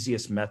the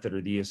easiest method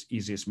or the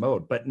easiest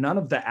mode, but none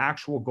of the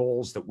actual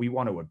goals that we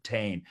want to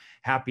obtain,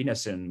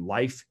 happiness in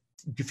life,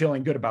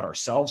 feeling good about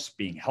ourselves,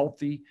 being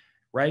healthy,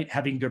 right?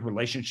 Having good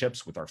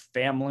relationships with our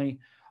family.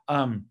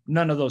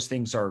 None of those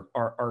things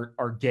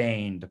are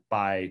gained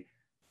by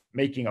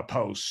making a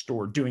post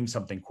or doing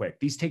something quick.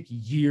 These take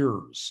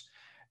years.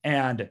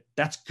 And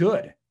that's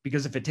good,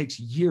 because if it takes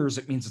years,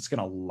 it means it's going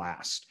to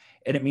last.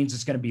 And it means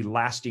it's going to be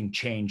lasting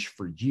change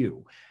for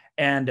you.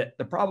 And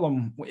the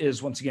problem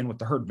is, once again, with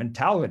the herd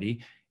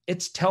mentality,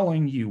 it's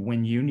telling you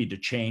when you need to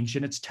change,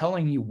 and it's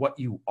telling you what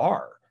you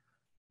are.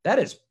 That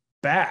is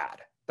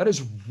bad. That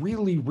is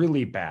really,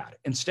 really bad.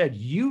 Instead,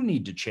 you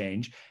need to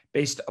change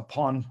based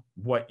upon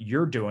what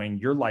you're doing,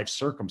 your life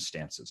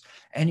circumstances.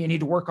 And you need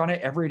to work on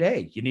it every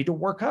day. You need to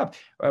wake up,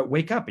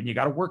 and you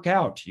got to work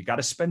out. You got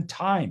to spend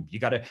time. You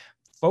got to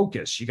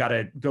focus. You got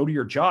to go to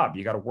your job.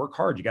 You got to work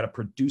hard. You got to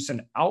produce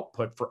an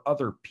output for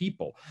other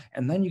people.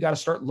 And then you got to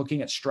start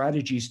looking at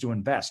strategies to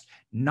invest,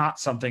 not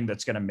something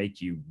that's going to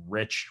make you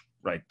rich,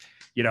 like,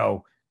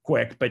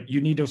 quick, but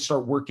you need to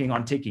start working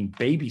on taking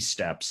baby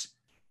steps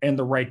in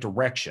the right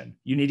direction.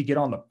 You need to get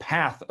on the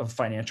path of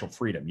financial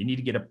freedom. You need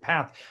to get a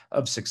path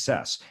of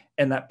success.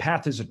 And that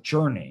path is a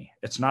journey.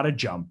 It's not a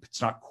jump.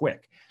 It's not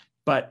quick,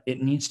 but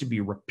it needs to be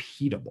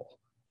repeatable.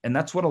 And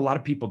that's what a lot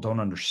of people don't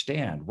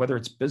understand. Whether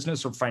it's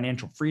business or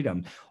financial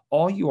freedom,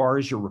 all you are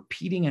is you're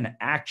repeating an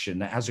action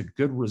that has a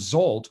good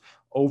result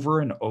over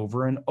and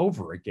over and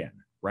over again,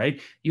 right?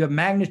 You have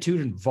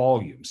magnitude and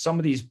volume. Some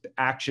of these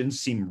actions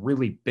seem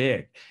really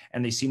big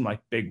and they seem like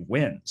big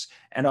wins,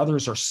 and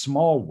others are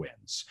small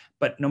wins.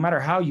 But no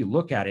matter how you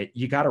look at it,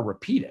 you got to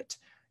repeat it.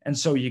 And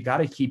so you got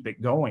to keep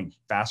it going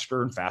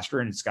faster and faster,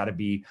 and it's got to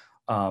be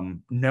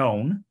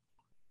known,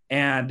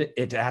 and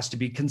it has to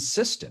be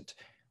consistent.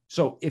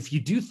 So if you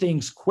do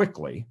things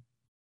quickly,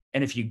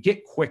 and if you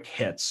get quick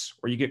hits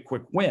or you get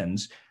quick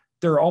wins,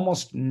 they're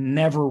almost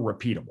never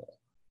repeatable,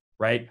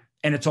 right?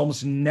 And it's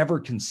almost never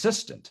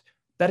consistent.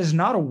 That is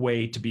not a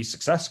way to be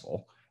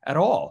successful at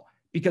all,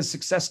 because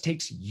success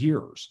takes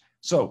years.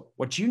 So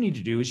what you need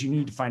to do is you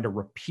need to find a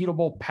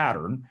repeatable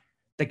pattern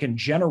that can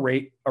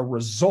generate a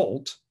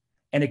result,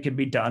 and it can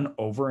be done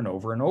over and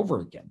over and over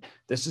again.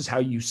 This is how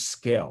you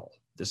scale.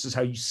 This is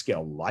how you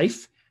scale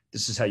life.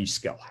 This is how you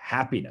scale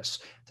happiness.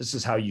 This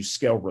is how you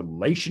scale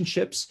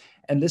relationships.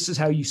 And this is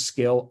how you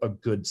scale a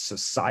good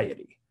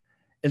society.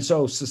 And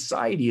so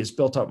society is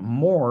built up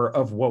more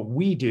of what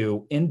we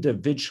do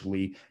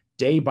individually,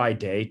 day by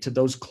day, to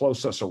those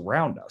closest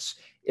around us.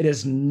 It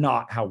is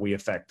not how we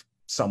affect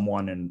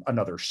someone in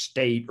another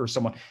state or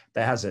someone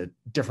that has a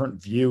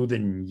different view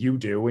than you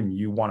do and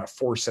you want to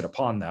force it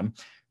upon them.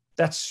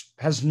 That's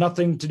has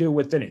nothing to do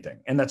with anything.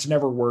 And that's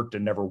never worked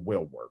and never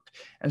will work.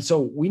 And so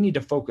we need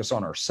to focus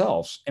on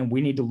ourselves, and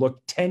we need to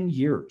look 10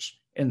 years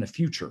in the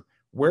future.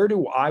 Where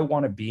do I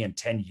want to be in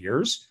 10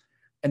 years?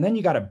 And then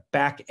you got to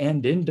back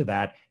end into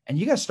that, and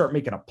you got to start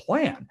making a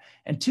plan.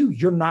 And two,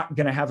 you're not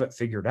going to have it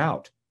figured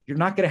out. You're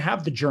not going to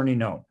have the journey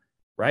known,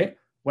 right?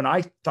 When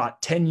I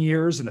thought 10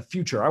 years in the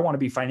future, I want to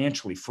be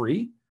financially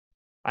free,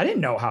 I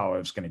didn't know how I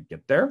was going to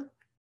get there,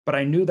 but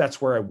I knew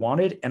that's where I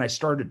wanted. And I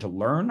started to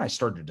learn. I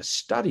started to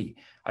study.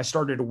 I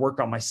started to work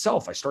on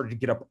myself. I started to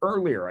get up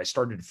earlier. I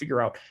started to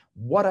figure out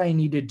what I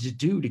needed to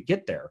do to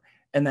get there.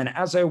 And then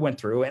as I went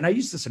through, and I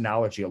use this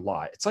analogy a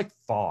lot, it's like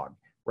fog,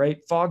 right?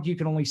 Fog, you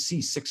can only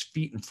see 6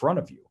 feet in front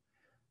of you.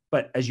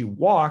 But as you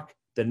walk,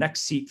 the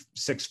next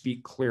 6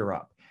 feet clear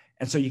up.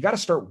 And so you got to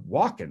start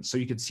walking so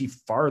you can see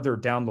farther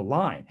down the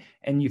line.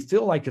 And you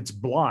feel like it's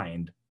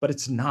blind, but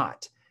it's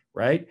not,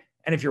 right?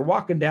 And if you're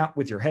walking down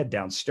with your head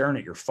down, staring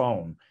at your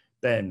phone,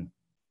 then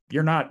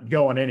you're not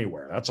going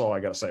anywhere. That's all I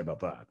got to say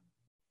about that.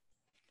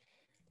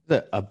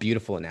 A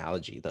beautiful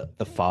analogy,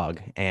 the fog.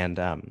 And,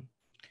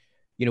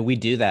 we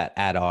do that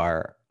at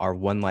our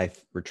One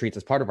Life retreats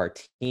as part of our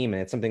team.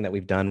 And it's something that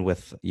we've done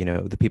with,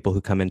 the people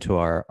who come into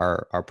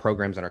our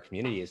programs and our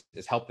community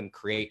is help them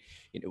create,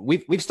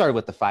 we've started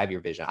with the 5-year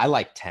vision. I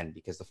like 10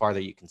 because the farther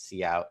you can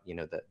see out,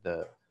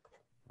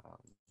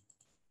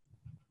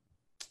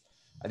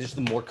 just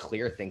the more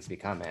clear things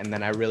become. And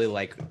then I really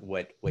like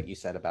what you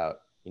said about,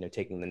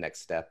 taking the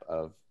next step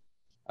of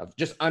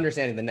just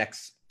understanding the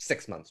next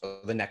 6 months or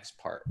the next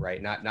part,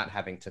 right? Not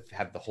having to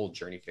have the whole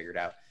journey figured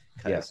out.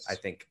 Because yes. I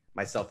think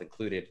myself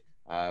included,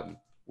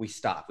 we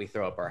stop, we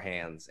throw up our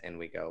hands and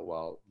we go,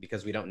 well,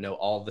 because we don't know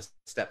all the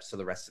steps to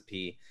the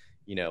recipe,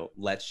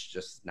 let's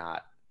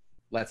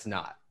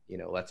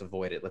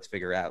avoid it. Let's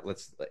figure out,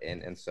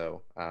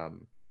 so I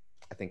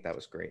think that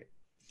was great.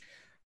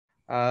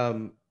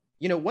 One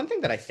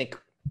thing that I think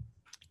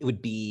it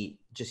would be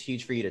just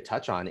huge for you to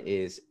touch on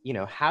is,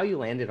 how you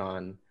landed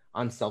on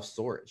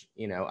self-storage.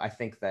 I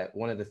think that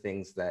one of the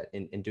things that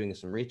in doing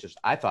some research,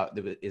 I thought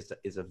that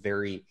is a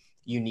very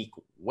unique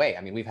way.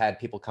 I mean, we've had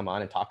people come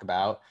on and talk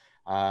about,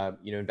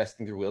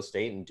 investing through real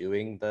estate and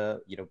doing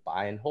the,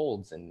 buy and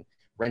holds and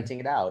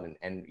renting it out.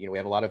 And we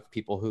have a lot of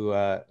people who,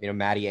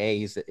 Matty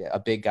A is a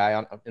big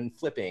guy in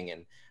flipping.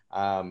 And,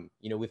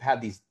 we've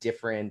had these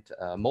different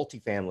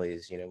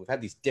multifamilies, we've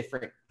had these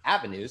different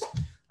avenues.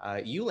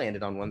 You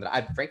landed on one that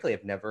I frankly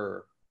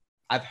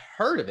I've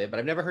heard of it, but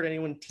I've never heard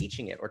anyone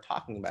teaching it or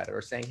talking about it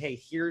or saying,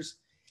 hey, here's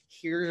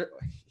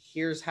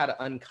how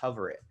to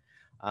uncover it.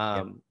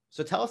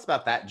 So tell us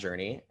about that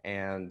journey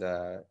and,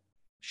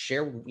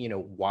 share,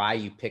 why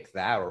you picked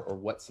that, or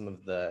what some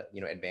of the,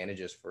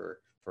 advantages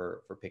for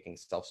picking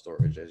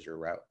self-storage as your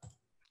route.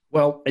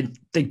 Well, I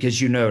think,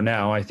 as you know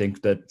now, I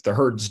think that the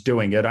herd's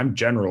doing it. I'm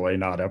generally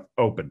not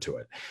open to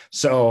it.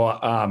 So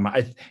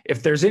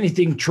if there's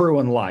anything true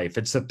in life,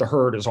 it's that the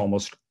herd is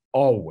almost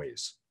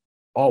always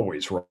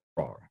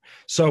wrong.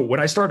 So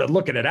when I started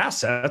looking at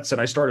assets and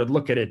I started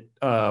looking at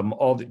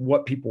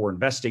what people were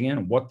investing in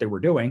and what they were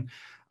doing,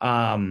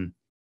 I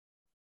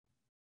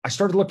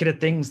started looking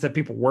at things that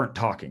people weren't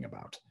talking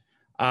about.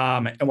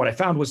 And what I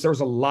found was there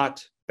was a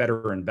lot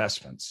better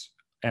investments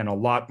and a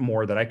lot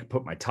more that I could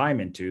put my time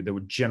into that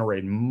would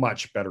generate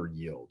much better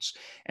yields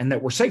and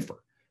that were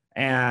safer.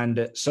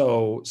 And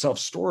so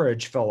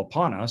self-storage fell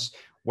upon us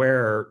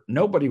where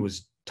nobody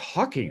was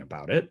talking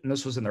about it. And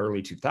this was in the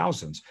early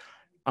 2000s.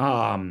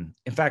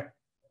 In fact,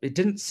 it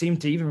didn't seem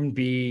to even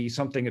be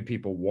something that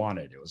people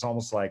wanted. It was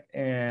almost like,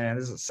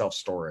 this is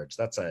self-storage.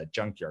 That's a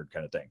junkyard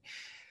kind of thing.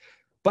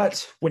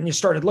 But when you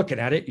started looking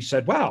at it, you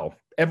said, wow,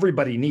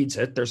 everybody needs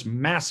it. There's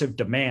massive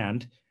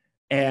demand.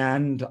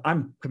 And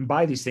I can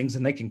buy these things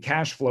and they can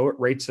cash flow at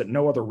rates that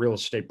no other real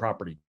estate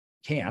property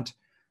can't.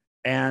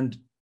 And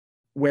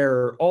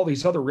where all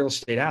these other real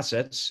estate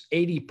assets,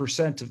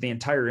 80% of the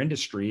entire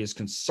industry is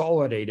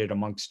consolidated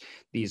amongst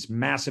these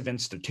massive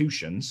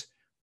institutions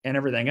and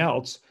everything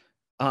else,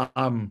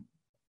 I'm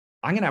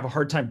going to have a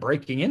hard time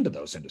breaking into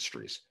those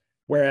industries.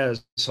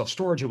 Whereas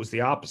self-storage, it was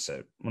the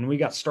opposite. When we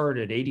got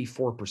started,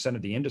 84%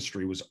 of the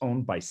industry was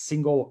owned by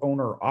single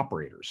owner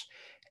operators.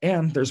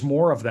 And there's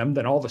more of them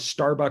than all the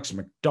Starbucks,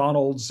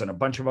 McDonald's, and a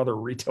bunch of other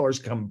retailers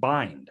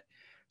combined.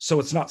 So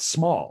it's not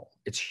small,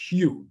 it's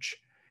huge.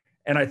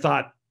 And I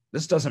thought,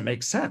 this doesn't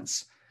make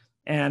sense.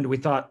 And we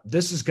thought,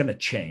 this is going to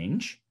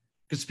change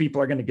because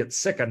people are going to get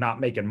sick of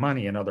not making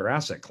money in other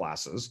asset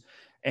classes.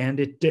 And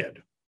it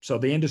did. So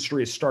the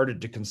industry has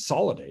started to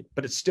consolidate,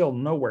 but it's still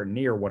nowhere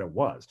near what it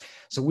was.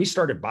 So we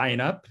started buying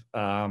up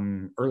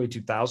early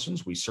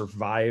 2000s. We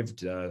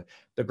survived the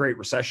Great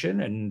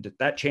Recession, and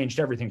that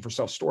changed everything for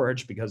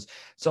self-storage because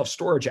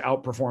self-storage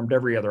outperformed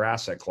every other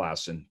asset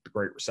class in the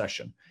Great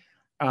Recession.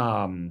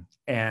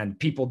 And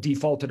people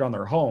defaulted on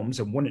their homes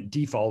and wouldn't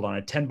default on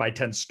a 10 by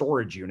 10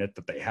 storage unit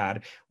that they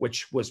had,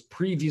 which was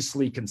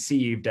previously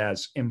conceived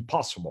as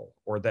impossible,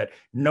 or that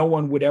no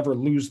one would ever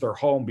lose their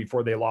home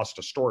before they lost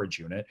a storage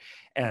unit.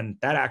 And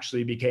that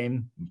actually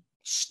became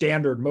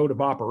standard mode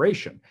of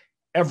operation.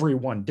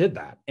 Everyone did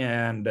that,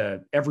 and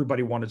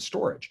everybody wanted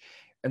storage.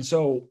 And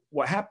so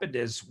what happened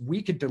is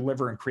we could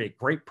deliver and create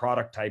great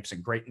product types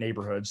in great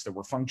neighborhoods that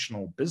were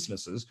functional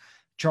businesses,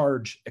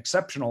 charge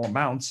exceptional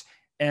amounts,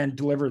 and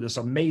deliver this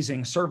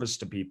amazing service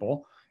to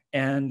people.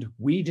 And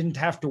we didn't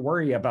have to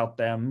worry about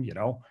them,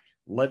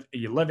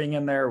 living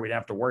in there. We'd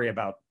have to worry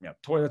about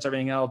toilets,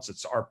 everything else.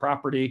 It's our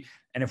property.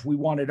 And if we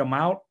wanted them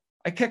out,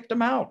 I kicked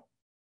them out.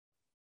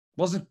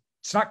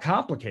 It's not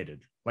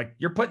complicated. Like,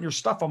 you're putting your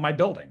stuff on my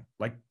building.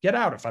 Like, get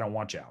out if I don't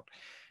want you out.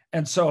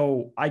 And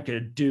so I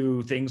could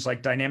do things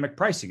like dynamic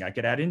pricing. I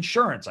could add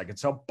insurance. I could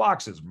sell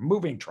boxes,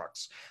 moving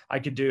trucks. I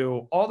could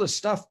do all this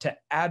stuff to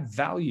add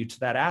value to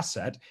that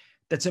asset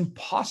that's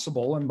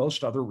impossible in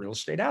most other real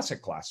estate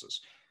asset classes.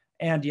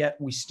 And yet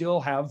we still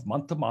have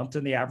month to month,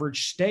 and the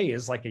average stay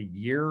is like a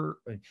year.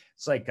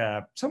 It's like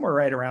somewhere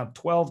right around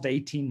 12 to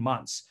 18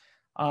 months.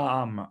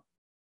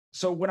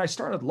 So when I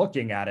started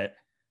looking at it,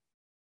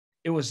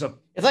 it's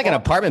like an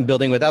apartment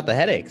building without the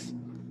headaches.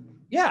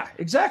 Yeah,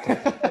 exactly.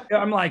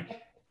 I'm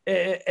like,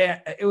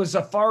 it was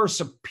a far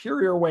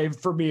superior way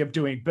for me of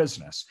doing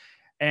business.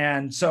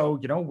 And so,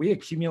 we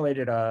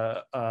accumulated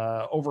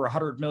over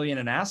 100 million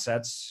in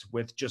assets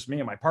with just me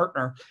and my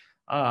partner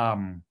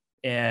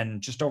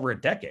in just over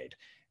a decade.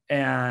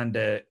 And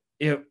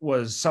it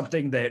was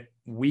something that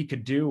we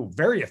could do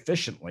very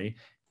efficiently.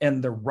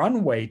 And the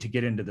runway to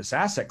get into this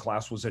asset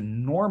class was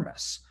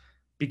enormous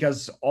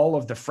because all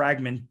of the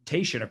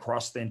fragmentation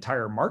across the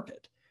entire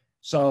market.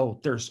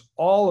 So there's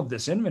all of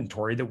this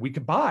inventory that we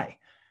could buy.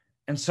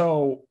 And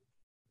so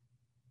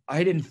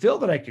I didn't feel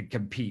that I could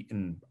compete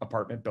in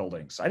apartment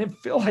buildings. I didn't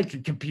feel I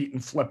could compete in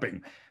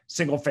flipping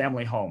single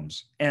family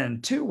homes.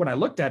 And two, when I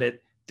looked at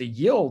it, the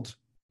yield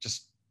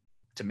just,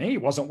 to me,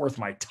 wasn't worth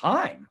my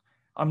time.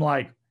 I'm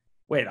like,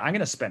 wait, I'm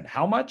going to spend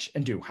how much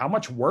and do how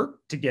much work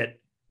to get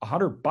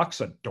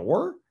 $100 a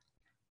door?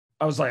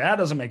 I was like, that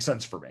doesn't make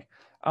sense for me.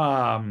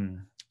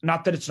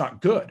 Not that it's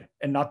not good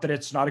and not that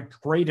it's not a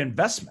great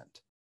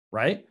investment,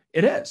 right?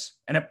 It is.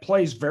 And it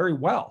plays very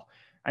well.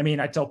 I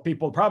mean, I tell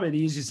people probably the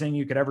easiest thing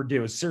you could ever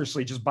do is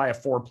seriously just buy a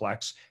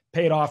fourplex,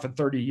 pay it off in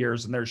 30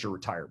 years, and there's your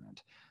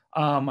retirement.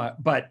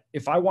 But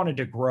if I wanted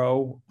to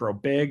grow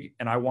big,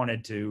 and I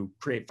wanted to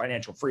create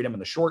financial freedom in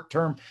the short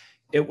term,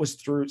 it was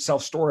through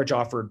self-storage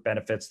offered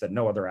benefits that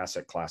no other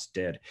asset class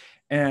did.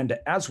 And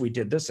as we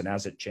did this, and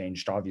as it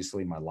changed,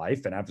 obviously, my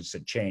life, and as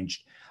it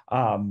changed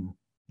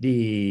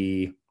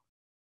the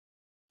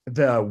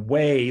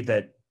way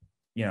that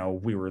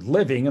we were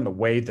living, and the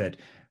way that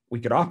we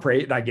could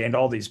operate, and I gained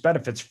all these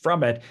benefits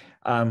from it.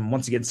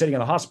 Once again, sitting in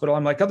the hospital,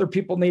 I'm like, other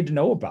people need to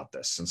know about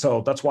this. And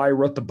so that's why I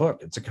wrote the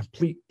book. It's a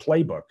complete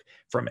playbook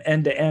from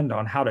end to end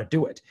on how to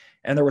do it.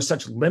 And there was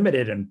such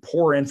limited and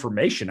poor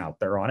information out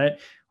there on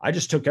it. I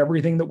just took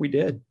everything that we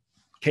did.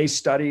 Case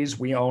studies.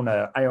 I own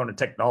a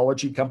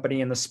technology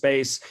company in the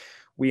space.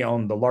 We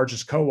own the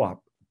largest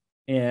co-op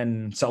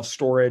in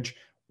self-storage.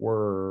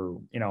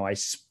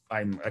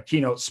 I'm a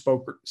keynote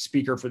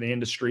speaker for the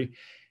industry.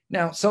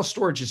 Now,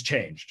 self-storage has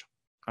changed.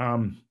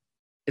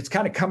 It's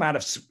kind of come out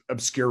of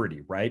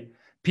obscurity, right?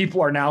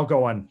 People are now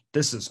going,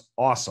 this is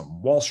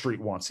awesome. Wall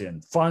Street wants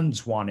in,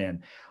 funds want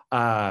in.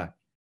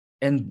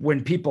 And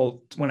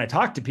when I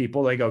talk to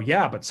people, they go,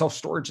 yeah, but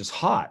self-storage is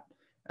hot.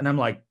 And I'm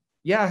like,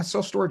 yeah,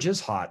 self-storage is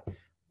hot,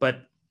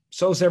 but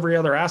so is every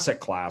other asset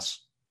class.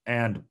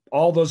 And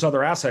all those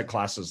other asset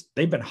classes,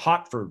 they've been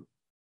hot for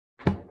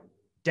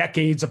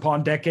decades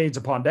upon decades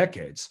upon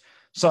decades.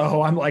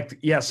 So I'm like,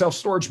 yeah,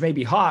 self-storage may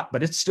be hot,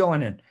 but it's still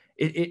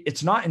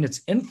it's not in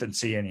its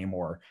infancy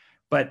anymore,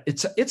 but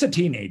it's a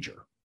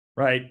teenager,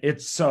 right?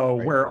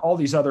 Right. Where all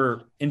these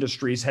other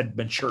industries had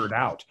matured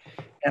out.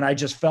 And I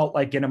just felt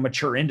like in a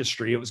mature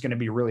industry, it was going to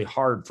be really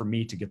hard for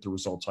me to get the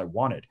results I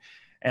wanted.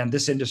 And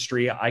this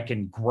industry I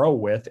can grow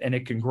with, and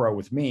it can grow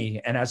with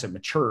me. And as it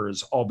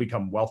matures, I'll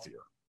become wealthier.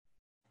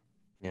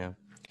 Yeah.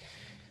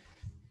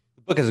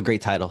 The book has a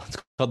great title. It's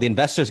called The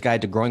Investor's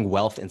Guide to Growing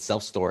Wealth in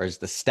Self-Storage,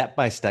 the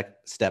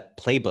step-by-step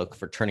playbook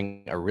for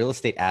turning a real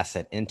estate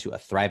asset into a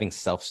thriving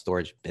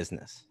self-storage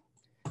business.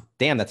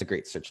 Damn, that's a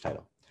great search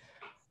title.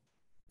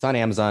 It's on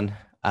Amazon.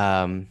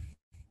 AJ,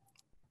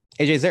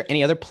 is there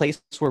any other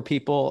place where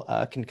people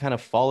can kind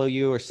of follow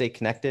you or stay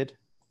connected?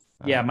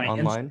 Yeah, my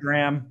online?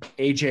 Instagram,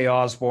 AJ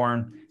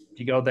Osborne. If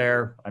you go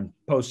there, I'm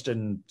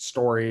posting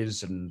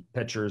stories and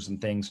pictures and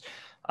things.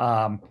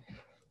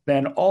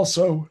 Then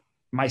also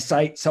my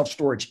site, Self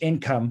Storage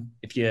Income.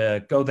 If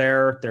you go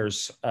there,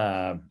 there's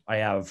I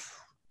have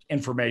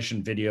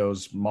information,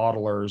 videos,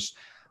 modelers.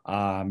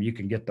 You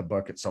can get the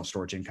book at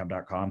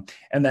selfstorageincome.com.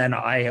 And then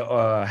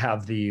I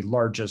have the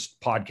largest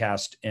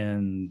podcast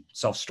in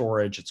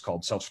self-storage. It's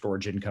called Self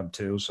Storage Income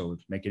too, so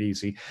make it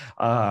easy.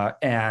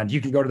 And you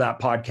can go to that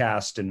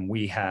podcast, and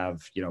we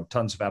have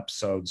tons of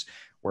episodes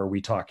where we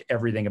talk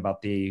everything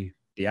about the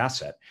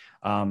asset.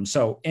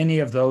 So any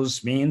of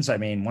those means,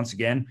 once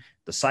again,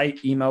 the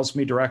site emails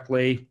me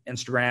directly,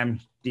 Instagram,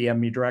 DM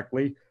me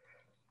directly.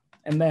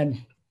 And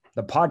then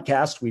the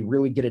podcast, we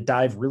really get to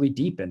dive really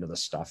deep into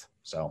this stuff.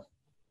 So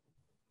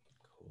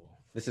cool.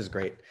 This is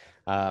great.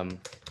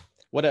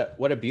 What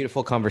a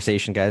beautiful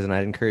conversation, guys. And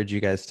I'd encourage you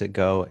guys to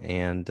go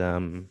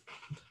and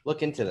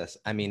look into this.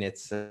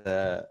 It's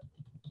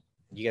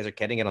you guys are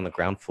getting it on the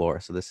ground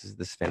floor. So this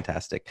is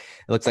fantastic.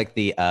 It looks like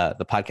the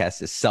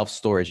podcast is Self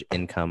Storage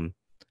Income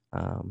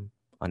on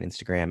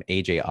Instagram,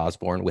 AJ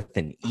Osborne with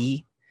an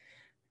E.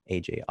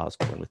 AJ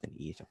Osborne with an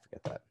E. Don't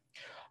forget that.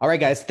 All right,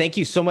 guys. Thank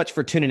you so much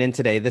for tuning in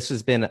today. This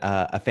has been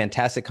a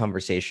fantastic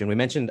conversation. We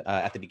mentioned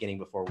at the beginning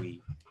before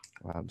we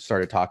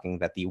started talking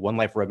that the One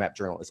Life Roadmap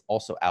Journal is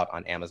also out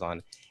on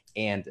Amazon.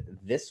 And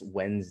this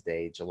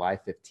Wednesday, July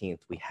 15th,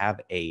 we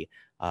have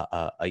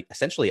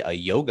essentially a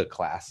yoga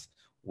class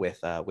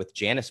with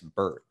Janice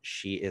Burt.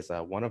 She is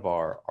one of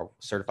our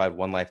certified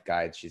One Life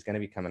guides. She's going to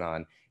be coming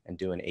on and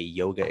doing a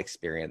yoga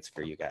experience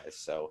for you guys.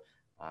 So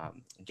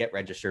get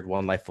registered,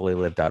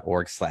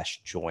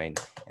 onelifefullylive.org/join,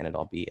 and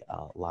it'll be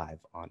live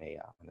on a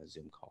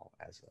Zoom call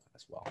as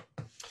well.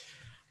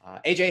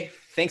 AJ,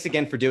 thanks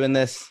again for doing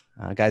this.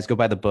 Guys, go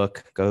buy the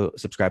book, go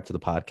subscribe to the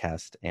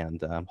podcast,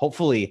 and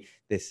hopefully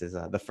this is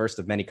the first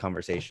of many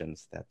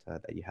conversations that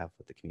you have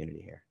with the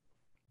community here.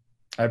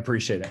 I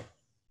appreciate it.